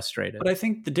pretty frustrated. But I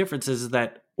think the difference is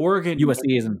that Oregon...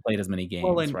 USC hasn't played as many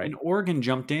games, right? And Oregon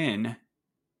jumped in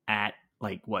at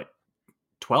like, what,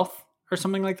 12th or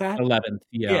something like that? 11th,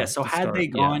 yeah. So had they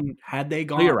gone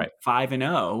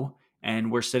 5-0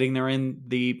 and we're sitting there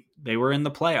they were in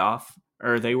the playoff,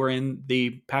 or they were in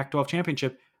the Pac-12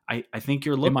 championship, I think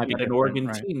you're looking at an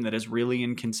Oregon team that is really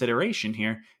in consideration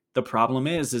here. The problem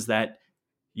is that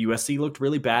USC looked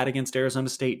really bad against Arizona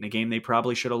State in a game they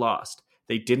probably should have lost.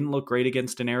 They didn't look great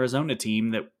against an Arizona team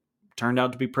that turned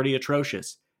out to be pretty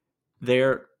atrocious.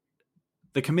 The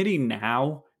committee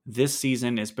now this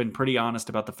season has been pretty honest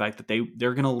about the fact that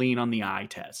they're going to lean on the eye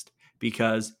test,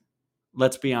 because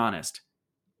let's be honest,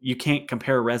 you can't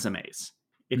compare resumes.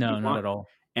 Not at all.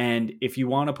 And if you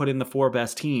want to put in the 4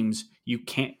 best teams, you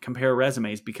can't compare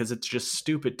resumes because it's just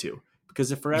stupid to.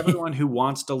 Because if for everyone who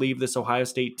wants to leave this Ohio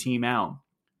State team out,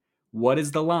 what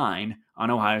is the line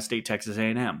on Ohio State, Texas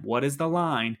A&M? What is the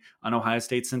line on Ohio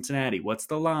State, Cincinnati? What's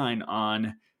the line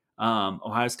on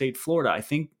Ohio State, Florida? I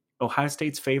think Ohio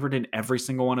State's favored in every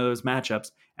single one of those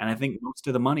matchups, and I think most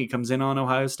of the money comes in on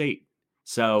Ohio State.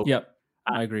 So, yep,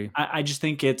 I agree. I just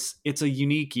think it's a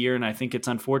unique year, and I think it's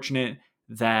unfortunate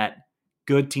that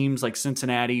good teams like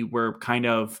Cincinnati were kind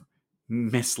of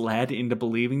misled into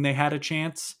believing they had a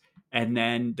chance, and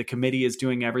then the committee is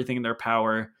doing everything in their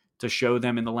power to show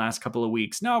them in the last couple of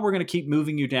weeks, no, we're going to keep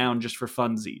moving you down just for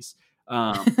funsies.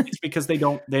 It's because they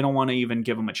don't want to even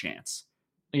give them a chance.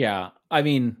 Yeah, I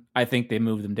mean, I think they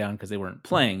moved them down because they weren't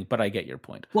playing, but I get your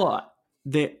point. Well,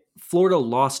 Florida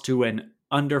lost to an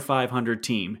under 500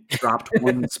 team, dropped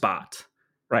 1 spot.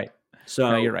 Right.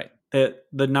 So no, you're right. The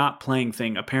not playing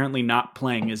thing, apparently not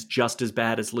playing is just as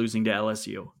bad as losing to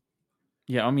LSU.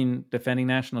 Yeah, I mean, defending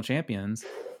national champions.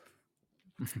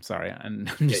 I'm sorry, I'm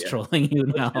just trolling you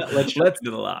now. Let's get into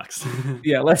the locks.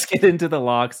 Yeah, let's get into the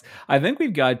locks. I think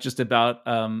we've got just about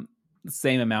the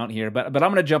same amount here, but I'm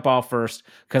going to jump off first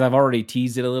because I've already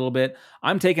teased it a little bit.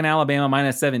 I'm taking Alabama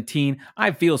minus 17.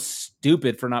 I feel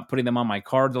stupid for not putting them on my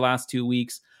card the last 2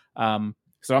 weeks.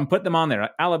 So I'm putting them on there.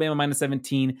 Alabama minus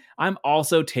 17. I'm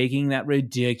also taking that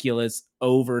ridiculous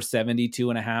over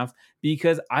 72.5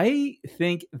 because I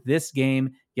think this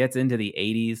game gets into the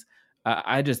 80s.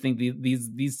 I just think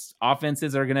these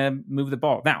offenses are going to move the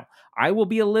ball. Now, I will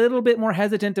be a little bit more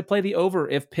hesitant to play the over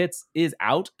if Pitts is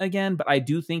out again, but I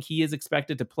do think he is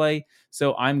expected to play,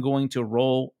 so I'm going to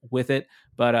roll with it.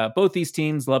 But both these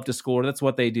teams love to score. That's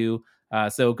what they do.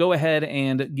 So go ahead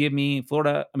and give me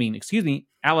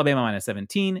Alabama minus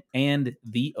 17 and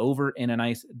the over in a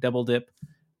nice double dip.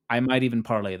 I might even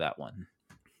parlay that one.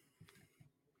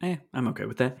 I'm okay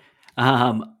with that.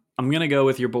 I'm going to go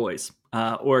with your boys,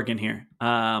 Oregon here.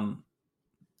 I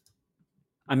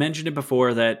mentioned it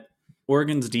before that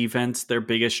Oregon's defense, their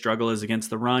biggest struggle is against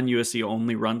the run. USC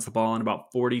only runs the ball in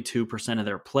about 42% of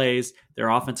their plays. Their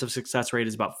offensive success rate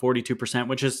is about 42%,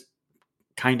 which is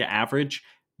kind of average.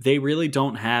 They really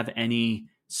don't have any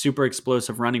super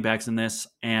explosive running backs in this.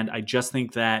 And I just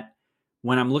think that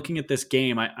when I'm looking at this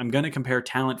game, I'm going to compare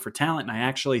talent for talent. And I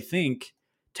actually think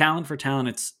talent for talent,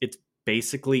 it's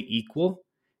basically equal.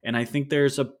 And I think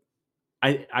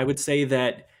I would say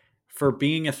that for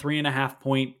being a 3.5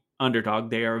 point underdog,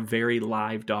 they are a very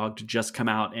live dog to just come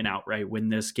out and outright win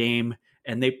this game.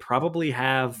 And they probably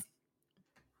have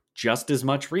just as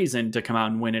much reason to come out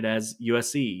and win it as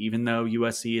USC, even though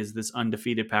USC is this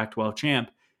undefeated Pac-12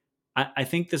 champ. I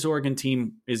think this Oregon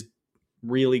team is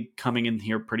really coming in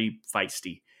here pretty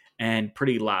feisty and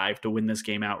pretty live to win this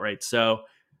game outright. So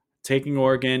taking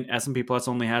Oregon, S&P Plus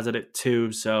only has it at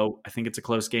 2, so I think it's a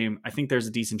close game. I think there's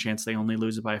a decent chance they only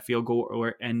lose it by a field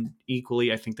goal, and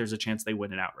equally, I think there's a chance they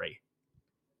win it outright.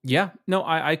 Yeah, no,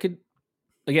 I could,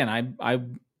 again,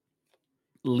 I'm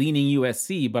leaning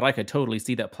USC, but I could totally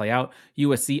see that play out.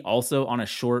 USC also on a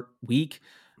short week,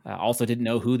 also didn't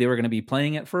know who they were going to be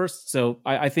playing at first, so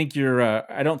I think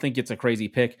I don't think it's a crazy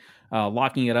pick.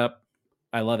 Locking it up,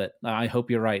 I love it. I hope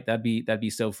you're right. That'd be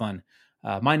so fun.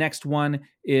 My next one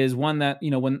is one that,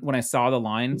 when I saw the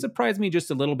line, it surprised me just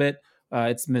a little bit.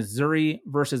 It's Missouri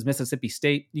versus Mississippi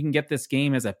State. You can get this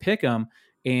game as a pick'em,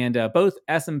 and both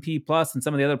S&P Plus and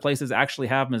some of the other places actually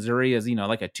have Missouri as,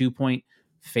 like a 2-point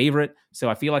favorite. So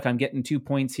I feel like I'm getting 2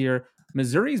 points here.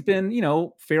 Missouri's been,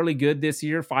 fairly good this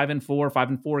year,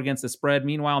 5-4 against the spread.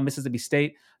 Meanwhile, Mississippi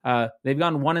State, they've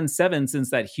gone 1-7 since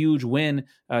that huge win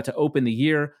to open the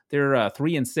year. They're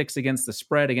 3-6 against the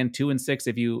spread. Again, 2-6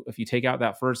 if you take out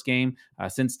that first game,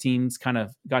 since teams kind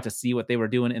of got to see what they were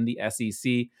doing in the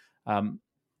SEC.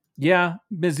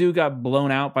 Mizzou got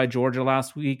blown out by Georgia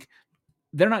last week.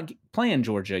 They're not playing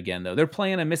Georgia again, though. They're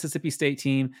playing a Mississippi State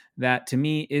team that, to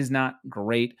me, is not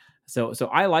great. So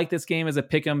I like this game as a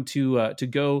pick'em to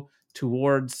go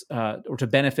towards or to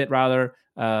benefit rather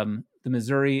the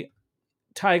Missouri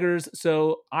Tigers.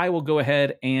 So I will go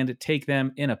ahead and take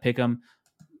them in a pick'em.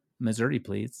 Missouri,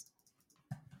 please.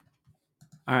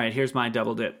 All right, here's my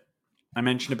double dip. I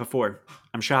mentioned it before.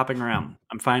 I'm shopping around.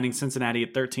 I'm finding Cincinnati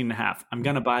at 13.5. I'm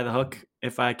gonna buy the hook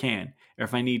if I can or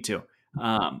if I need to.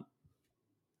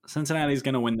 Cincinnati's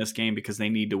gonna win this game because they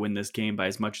need to win this game by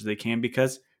as much as they can,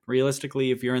 because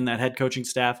realistically, if you're in that head coaching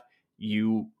staff,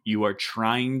 you are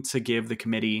trying to give the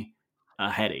committee a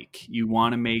headache. You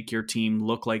want to make your team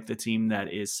look like the team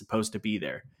that is supposed to be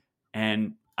there.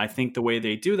 And I think the way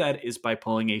they do that is by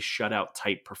pulling a shutout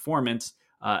type performance.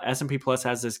 S&P Plus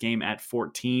has this game at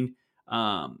 14.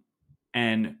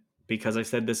 And because I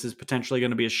said this is potentially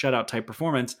going to be a shutout type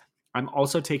performance, I'm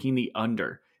also taking the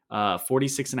under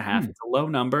 46.5. It's a low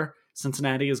number.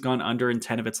 Cincinnati has gone under in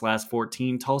 10 of its last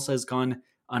 14. Tulsa has gone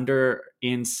under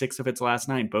in 6 of its last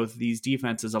 9. Both of these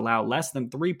defenses allow less than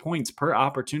 3 points per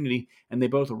opportunity, and they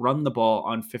both run the ball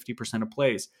on 50% of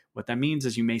plays. What that means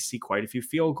is you may see quite a few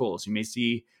field goals. You may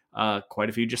see quite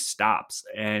a few just stops,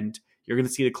 and you're going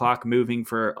to see the clock moving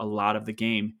for a lot of the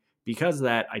game. Because of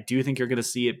that, I do think you're going to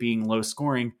see it being low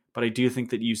scoring, but I do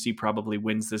think that UC probably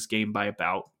wins this game by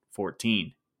about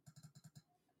 14.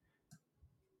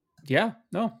 Yeah,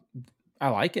 no, I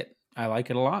like it. I like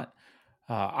it a lot.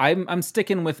 I'm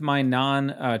sticking with my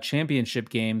non-championship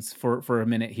games for a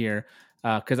minute here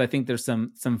because I think there's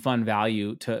some fun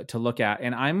value to look at,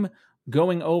 and I'm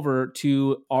going over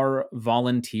to our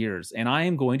Volunteers, and I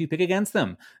am going to pick against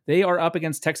them. They are up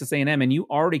against Texas A&M, and you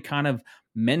already kind of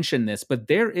mentioned this, but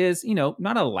there is,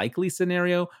 not a likely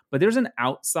scenario, but there's an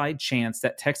outside chance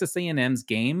that Texas A&M's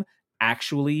game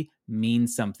actually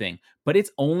means something. But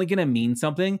it's only going to mean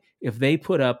something if they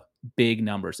put up big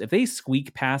numbers. If they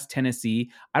squeak past Tennessee,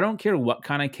 I don't care what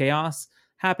kind of chaos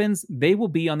happens, they will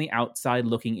be on the outside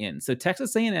looking in. So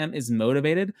Texas A&M is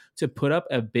motivated to put up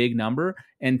a big number,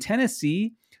 and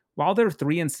Tennessee, while they're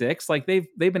 3-6, like they've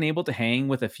been able to hang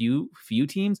with a few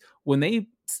teams, when they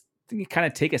kind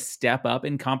of take a step up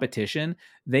in competition,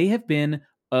 they have been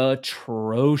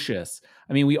atrocious.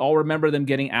 I mean, we all remember them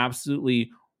getting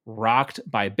absolutely rocked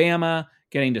by Bama,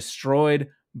 getting destroyed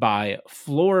by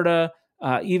Florida.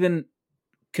 Even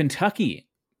Kentucky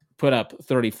put up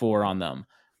 34 on them.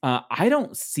 I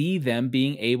don't see them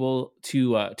being able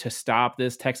to stop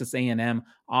this Texas A&M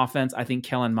offense. I think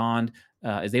Kellen Mond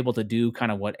is able to do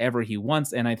kind of whatever he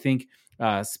wants. And I think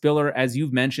Spiller, as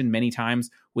you've mentioned many times,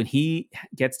 when he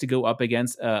gets to go up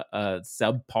against a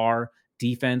subpar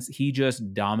defense, he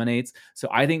just dominates. So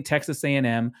I think Texas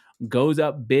A&M goes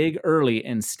up big early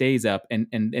and stays up.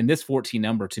 And this 14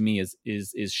 number to me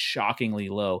is shockingly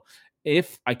low.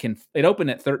 If I can, it opened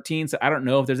at 13. So I don't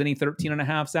know if there's any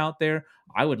 13.5s out there.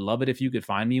 I would love it if you could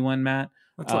find me one, Matt.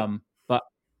 But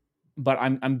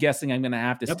I'm guessing I'm going to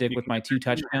have to stick with my 2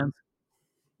 touchdowns.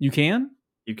 You can?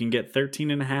 You can get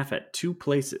 13.5 at 2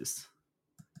 places.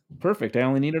 Perfect. I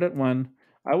only need it at 1.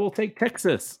 I will take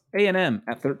Texas A&M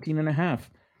at 13.5.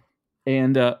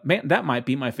 And man, that might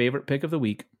be my favorite pick of the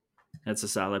week. That's a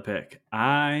solid pick.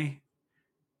 I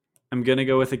am going to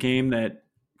go with a game that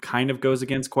kind of goes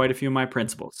against quite a few of my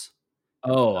principles.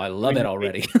 Oh, I love it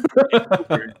already.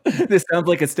 This sounds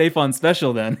like a Stefan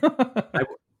special then.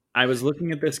 I was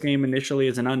looking at this game initially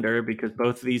as an under because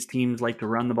both of these teams like to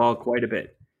run the ball quite a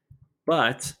bit.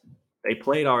 But they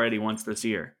played already once this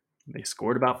year. They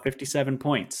scored about 57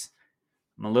 points.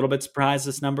 I'm a little bit surprised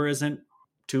this number isn't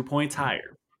 2 points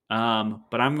higher.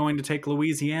 But I'm going to take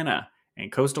Louisiana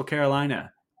and Coastal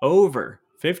Carolina over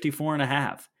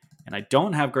 54.5. And I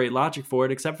don't have great logic for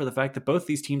it, except for the fact that both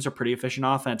these teams are pretty efficient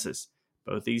offenses.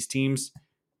 Both these teams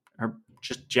are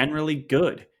just generally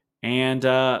good. And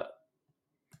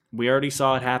we already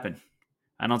saw it happen.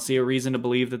 I don't see a reason to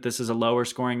believe that this is a lower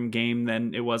scoring game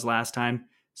than it was last time.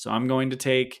 So I'm going to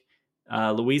take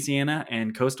Louisiana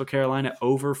and Coastal Carolina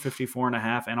over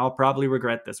 54.5, and I'll probably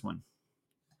regret this one.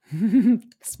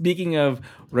 Speaking of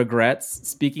regrets,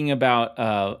 speaking about,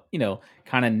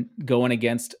 kind of going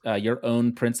against your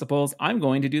own principles, I'm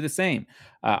going to do the same.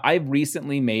 I've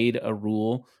recently made a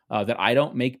rule that I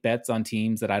don't make bets on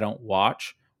teams that I don't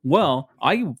watch. Well,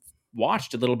 I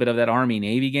watched a little bit of that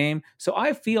Army-Navy game, so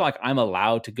I feel like I'm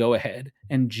allowed to go ahead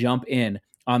and jump in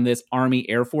on this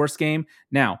Army-Air Force game.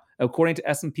 Now, according to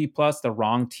S&P Plus, the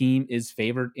wrong team is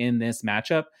favored in this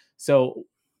matchup. So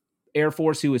Air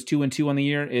Force, who is 2-2 on the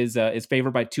year, is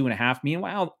favored by 2.5.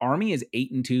 Meanwhile, Army is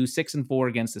 8-2, 6-4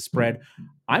 against the spread.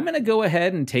 I'm going to go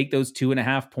ahead and take those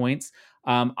 2.5 points.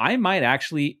 I might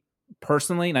actually,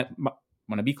 personally, and I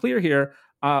want to be clear here,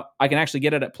 I can actually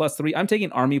get it at +3. I'm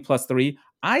taking Army +3.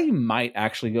 I might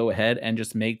actually go ahead and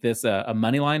just make this a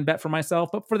money line bet for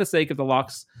myself, but for the sake of the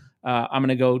locks, I'm going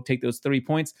to go take those 3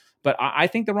 points. But I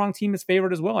think the wrong team is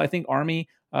favored as well. I think Army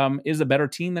is a better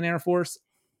team than Air Force.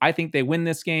 I think they win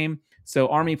this game. So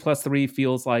Army +3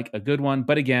 feels like a good one.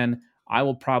 But again, I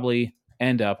will probably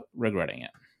end up regretting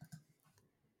it.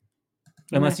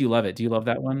 Unless you love it. Do you love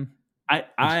that one? I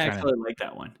actually like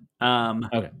that one.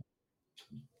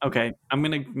 Okay. I'm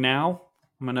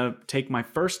going to take my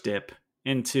first dip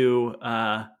into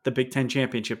the Big Ten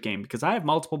championship game because I have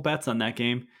multiple bets on that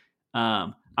game.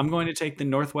 I'm going to take the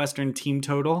Northwestern team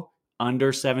total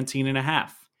under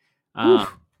 17.5.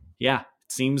 Yeah, it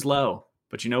seems low.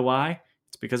 But you know why?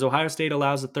 It's because Ohio State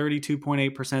allows a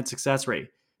 32.8% success rate.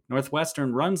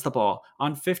 Northwestern runs the ball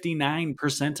on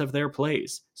 59% of their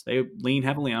plays. So they lean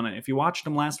heavily on it. If you watched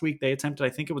them last week, they attempted, I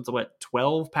think it was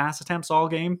 12 pass attempts all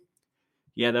game?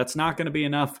 Yeah, that's not going to be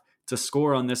enough to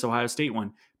score on this Ohio State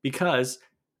one because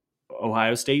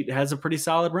Ohio State has a pretty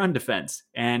solid run defense.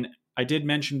 And I did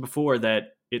mention before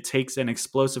that it takes an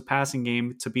explosive passing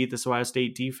game to beat this Ohio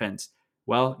State defense.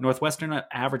 Well, Northwestern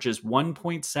averages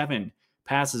 1.7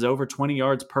 passes over 20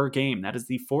 yards per game. That is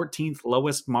the 14th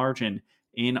lowest margin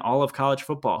in all of college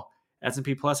football.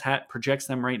 S&P Plus projects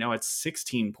them right now at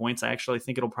 16 points. I actually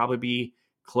think it'll probably be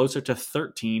closer to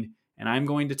 13, and I'm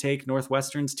going to take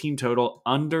Northwestern's team total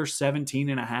under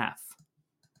 17.5.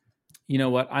 You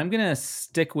know what? I'm going to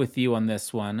stick with you on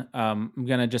this one. I'm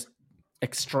going to just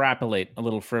extrapolate a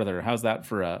little further. How's that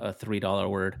for a $3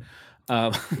 word?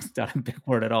 It's not a big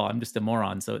word at all. I'm just a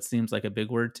moron, so it seems like a big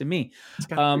word to me. It's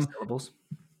got 3 syllables.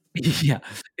 Yeah.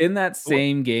 In that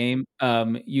same game,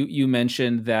 you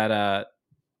mentioned that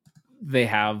they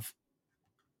have,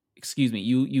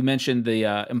 you mentioned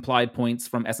the implied points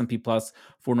from S&P Plus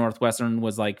for Northwestern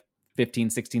was like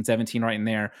 15, 16, 17 right in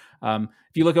there.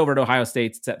 If you look over at Ohio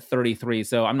State, it's at 33.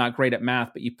 So I'm not great at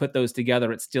math, but you put those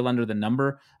together, it's still under the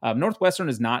number. Northwestern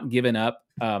has not given up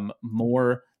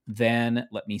more than,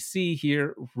 let me see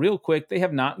here real quick. They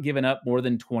have not given up more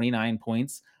than 29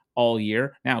 points all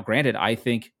year. Now, granted, I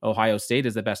think Ohio State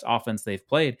is the best offense they've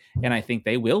played, and I think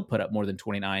they will put up more than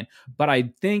 29. But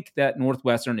I think that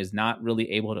Northwestern is not really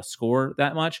able to score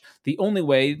that much. The only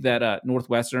way that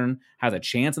Northwestern has a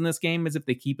chance in this game is if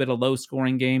they keep it a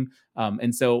low-scoring game.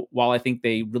 And so while I think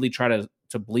they really try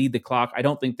to bleed the clock, I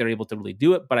don't think they're able to really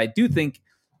do it. But I do think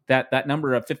that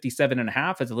number of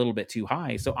 57.5 is a little bit too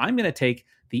high. So I'm going to take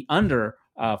the under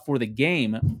for the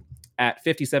game at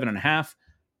 57.5.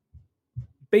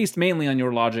 based mainly on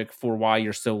your logic for why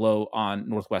you're so low on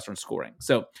Northwestern scoring.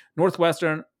 So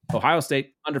Northwestern, Ohio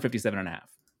State, under 57.5.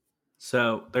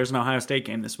 So there's an Ohio State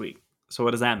game this week. So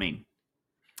what does that mean?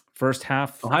 First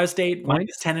half. Ohio State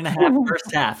minus 10.5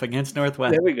 first half against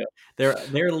Northwestern. There we go.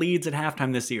 Their leads at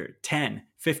halftime this year, 10,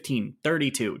 15,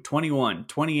 32, 21,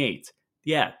 28.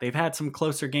 Yeah, they've had some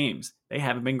closer games. They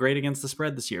haven't been great against the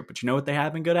spread this year. But you know what they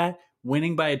have been good at?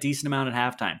 Winning by a decent amount at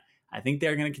halftime. I think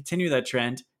they're going to continue that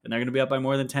trend, and they're going to be up by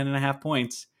more than 10.5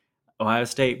 points. Ohio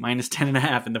State minus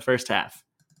 10.5 in the first half.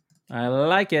 I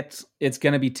like it. It's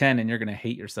going to be 10, and you're going to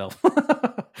hate yourself.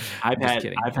 I've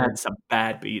had some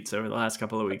bad beats over the last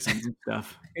couple of weeks and some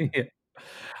stuff. Yeah.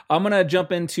 I'm going to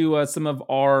jump into some of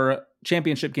our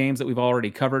championship games that we've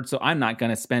already covered, so I'm not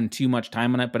going to spend too much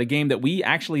time on it, but a game that we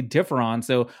actually differ on,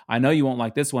 so I know you won't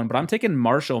like this one, but I'm taking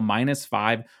Marshall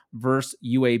 -5 versus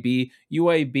UAB.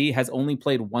 UAB has only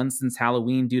played once since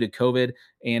Halloween due to COVID,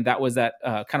 and that was that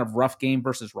kind of rough game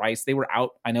versus Rice. They were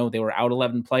out. I know they were out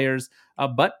 11 players,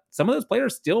 but some of those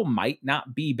players still might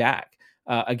not be back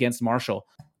against Marshall.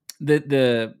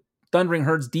 The Thundering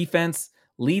Herds defense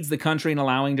leads the country in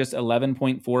allowing just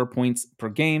 11.4 points per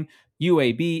game.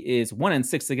 UAB is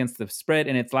 1-6 against the spread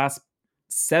in its last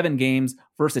 7 games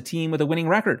versus a team with a winning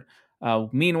record.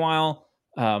 Meanwhile,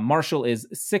 Marshall is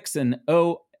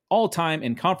 6-0 all-time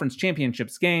in conference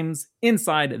championships games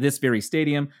inside this very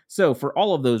stadium. So for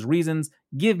all of those reasons,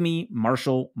 give me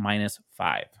Marshall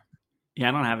 -5. Yeah,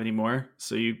 I don't have any more,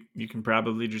 so you can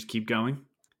probably just keep going.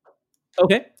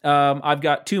 Okay, I've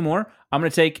got 2 more. I'm going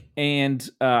to take, and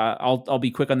I'll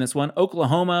be quick on this one.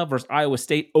 Oklahoma versus Iowa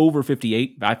State over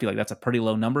 58. I feel like that's a pretty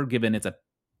low number given it's a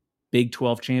Big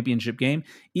 12 championship game.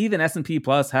 Even S&P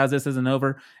Plus has this as an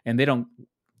over, and they don't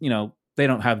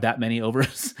have that many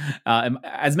overs,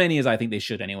 as many as I think they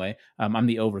should anyway. I'm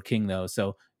the over king though,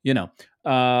 so give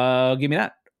me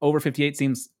that. Over 58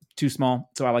 seems too small,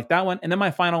 so I like that one. And then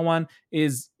my final one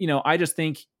is, I just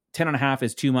think 10.5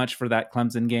 is too much for that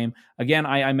Clemson game. Again,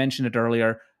 I mentioned it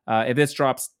earlier. If this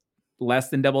drops less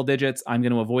than double digits, I'm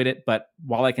going to avoid it. But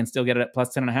while I can still get it at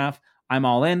plus 10.5, I'm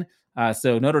all in.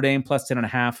 So Notre Dame plus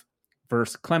 10.5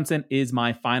 versus Clemson is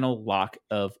my final lock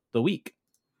of the week.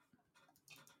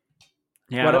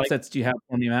 Yeah, what upsets do you have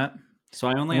for me, Matt? So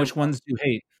I only which ones do you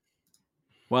hate?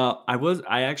 Well,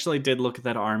 I actually did look at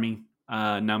that Army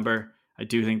number. I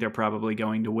do think they're probably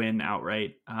going to win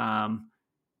outright.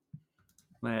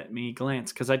 Let me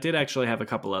glance, because I did actually have a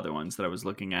couple other ones that I was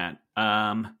looking at.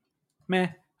 I'll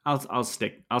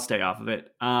stay off of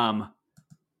it. I'm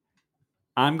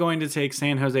going to take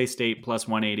San Jose State plus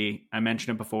 180. I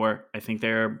mentioned it before. I think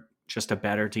they're just a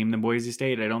better team than Boise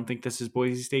State. I don't think this is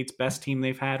Boise State's best team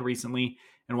they've had recently.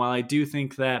 And while I do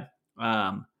think that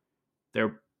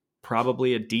they're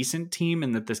probably a decent team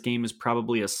and that this game is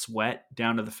probably a sweat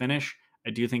down to the finish, I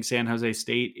do think San Jose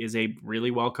State is a really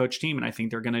well-coached team, and I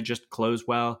think they're going to just close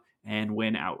well and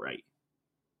win outright.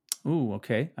 Ooh,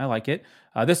 okay. I like it.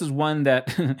 This is one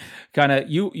that kind of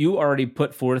you already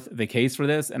put forth the case for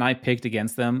this, and I picked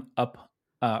against them up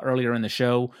earlier in the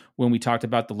show when we talked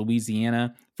about the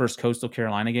Louisiana versus Coastal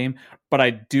Carolina game. But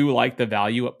I do like the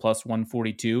value at plus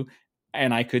 142,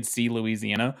 and I could see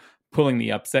Louisiana pulling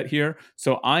the upset here.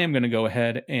 So I am going to go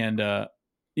ahead and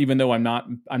even though I'm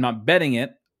not betting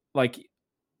it like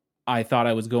I thought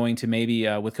I was going to maybe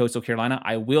with Coastal Carolina,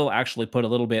 I will actually put a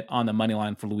little bit on the money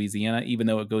line for Louisiana, even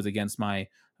though it goes against my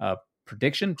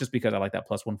prediction, just because I like that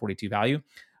plus 142 value.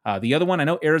 The other one, I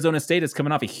know Arizona State is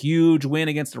coming off a huge win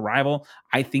against a rival.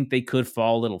 I think they could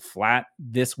fall a little flat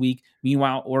this week.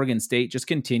 Meanwhile, Oregon State just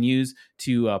continues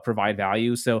to provide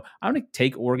value. So I'm going to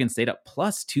take Oregon State up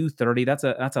plus 230.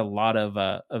 That's a lot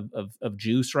of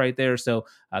juice right there. So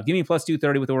give me plus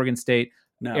 230 with Oregon State.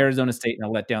 No. Arizona State in a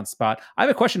letdown spot. I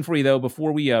have a question for you, though,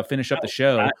 before we finish up the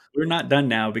show. We're not done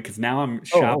now because now I'm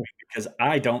shopping because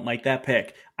I don't like that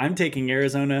pick. I'm taking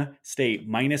Arizona State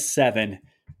 -7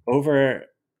 over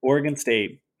Oregon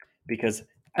State because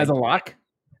as a lock?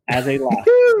 As a lock.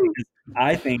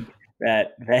 I think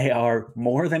that they are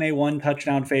more than a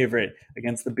 1-touchdown favorite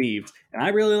against the Beavs. And I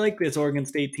really like this Oregon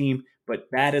State team, but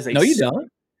that is a... No, you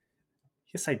don't.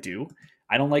 Yes, I do.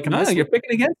 I don't like them this week. You're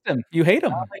picking against them. You hate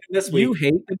them. I don't like them this week. You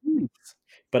hate the Beavs.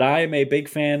 But I am a big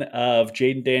fan of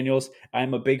Jaden Daniels.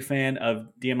 I'm a big fan of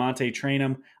Diamante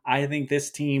Traynham. I think this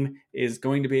team is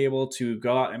going to be able to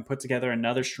go out and put together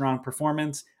another strong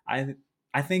performance. I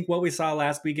think what we saw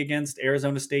last week against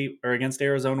Arizona State or against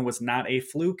Arizona was not a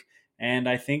fluke. And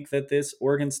I think that this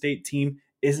Oregon State team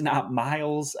is not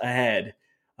miles ahead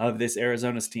of this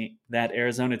Arizona team.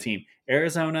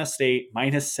 Arizona State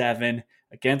 -7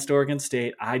 against Oregon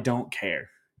State. I don't care.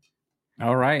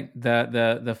 All right,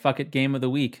 the fuck it game of the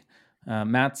week,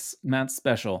 Matt's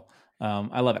special.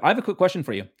 I love it. I have a quick question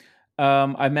for you.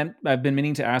 I've been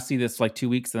meaning to ask you this like 2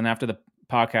 weeks, and after the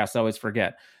podcast, I always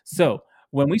forget. So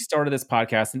when we started this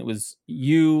podcast, and it was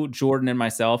you, Jordan, and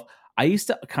myself, I used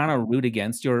to kind of root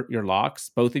against your locks,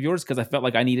 both of yours, because I felt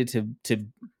like I needed to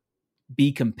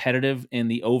be competitive in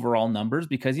the overall numbers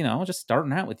because I was just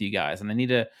starting out with you guys, and I need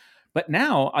to. But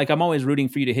now, like, I'm always rooting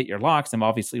for you to hit your locks. I'm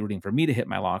obviously rooting for me to hit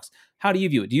my locks. How do you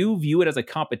view it? Do you view it as a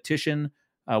competition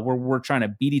where we're trying to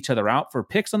beat each other out for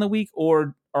picks on the week?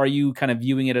 Or are you kind of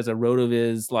viewing it as a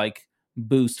RotoViz like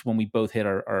boost when we both hit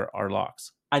our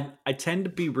locks? I tend to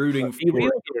be rooting for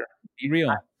you. Be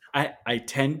real. I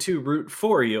tend to root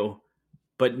for you,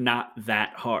 but not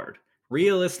that hard.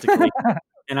 Realistically,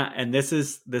 and this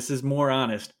is more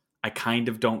honest, I kind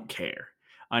of don't care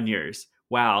on yours.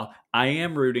 Wow, I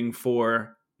am rooting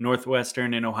for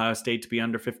Northwestern and Ohio State to be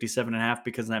under 57.5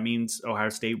 because that means Ohio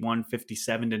State won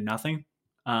 57-0.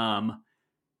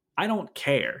 I don't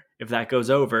care if that goes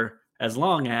over as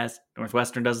long as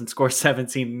Northwestern doesn't score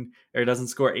 17 or doesn't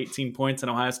score 18 points and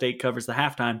Ohio State covers the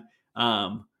halftime.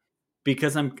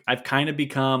 Because I've kind of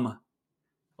become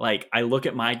like, I look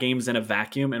at my games in a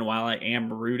vacuum, and while I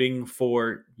am rooting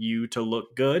for you to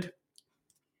look good,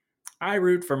 I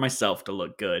root for myself to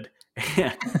look good.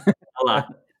 A lot.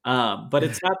 But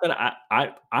it's not that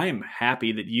I am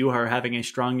happy that you are having a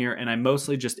strong year, and I'm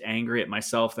mostly just angry at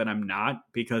myself that I'm not,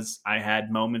 because I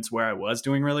had moments where I was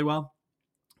doing really well.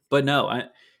 But no,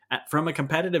 from a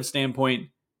competitive standpoint,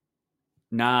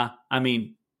 nah. I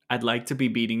mean, I'd like to be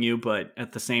beating you, but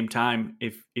at the same time,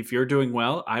 if you're doing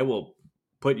well, I will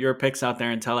put your picks out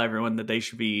there and tell everyone that they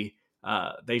should be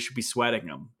sweating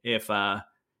them. If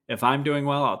I'm doing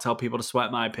well, I'll tell people to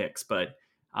sweat my picks. But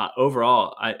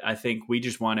overall, I think we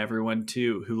just want everyone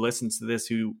who listens to this,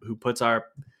 who puts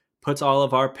all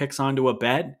of our picks onto a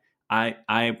bet.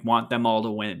 I want them all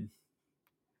to win.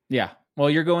 Yeah. Well,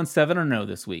 you're going 7-0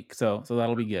 this week, so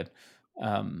that'll be good.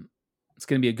 It's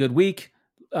going to be a good week.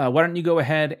 Why don't you go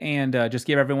ahead and just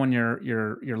give everyone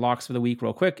your locks for the week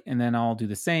real quick, and then I'll do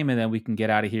the same, and then we can get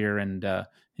out of here and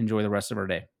enjoy the rest of our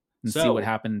day and see what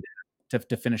happened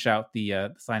to finish out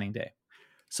the signing day.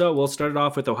 So we'll start it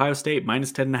off with Ohio State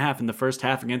 -10.5 in the first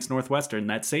half against Northwestern.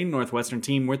 That same Northwestern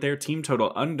team with their team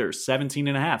total under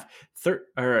 17.5.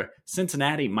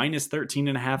 Cincinnati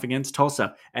 -13.5 against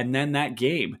Tulsa. And then that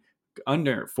game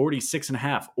under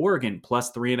 46.5. Oregon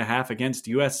 +3.5 against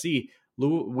USC.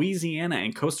 Louisiana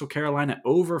and Coastal Carolina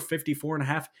over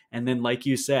 54.5. And then, like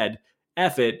you said,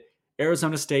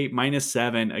 Arizona State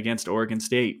 -7 against Oregon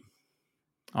State.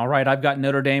 All right, I've got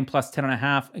Notre Dame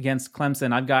 +10.5 against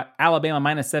Clemson. I've got Alabama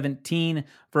 -17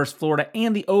 versus Florida,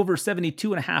 and the over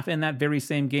 72.5 in that very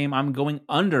same game. I'm going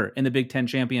under in the Big Ten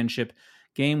championship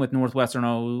game with Northwestern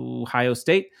Ohio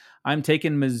State. I'm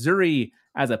taking Missouri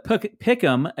as a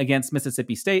pick'em against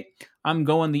Mississippi State. I'm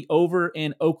going the over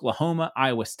in Oklahoma,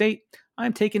 Iowa State.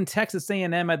 I'm taking Texas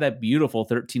A&M at that beautiful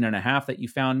 13.5 that you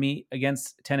found me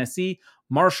against Tennessee.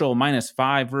 Marshall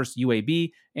 -5 versus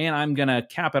UAB. And I'm going to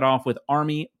cap it off with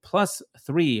Army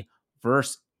 +3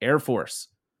 versus Air Force.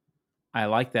 I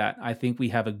like that. I think we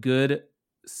have a good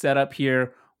setup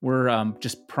here. We're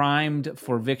just primed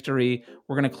for victory.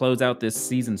 We're going to close out this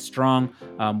season strong.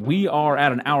 We are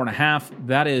at an hour and a half.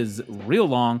 That is real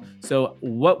long. So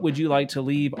what would you like to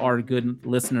leave our good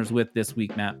listeners with this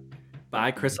week, Matt?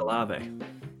 Bye, Chris Olave.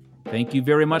 Thank you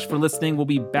very much for listening. We'll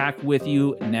be back with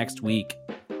you next week.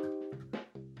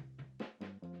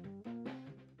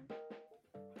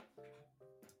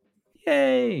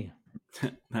 Yay!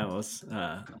 That was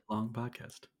a long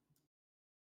podcast.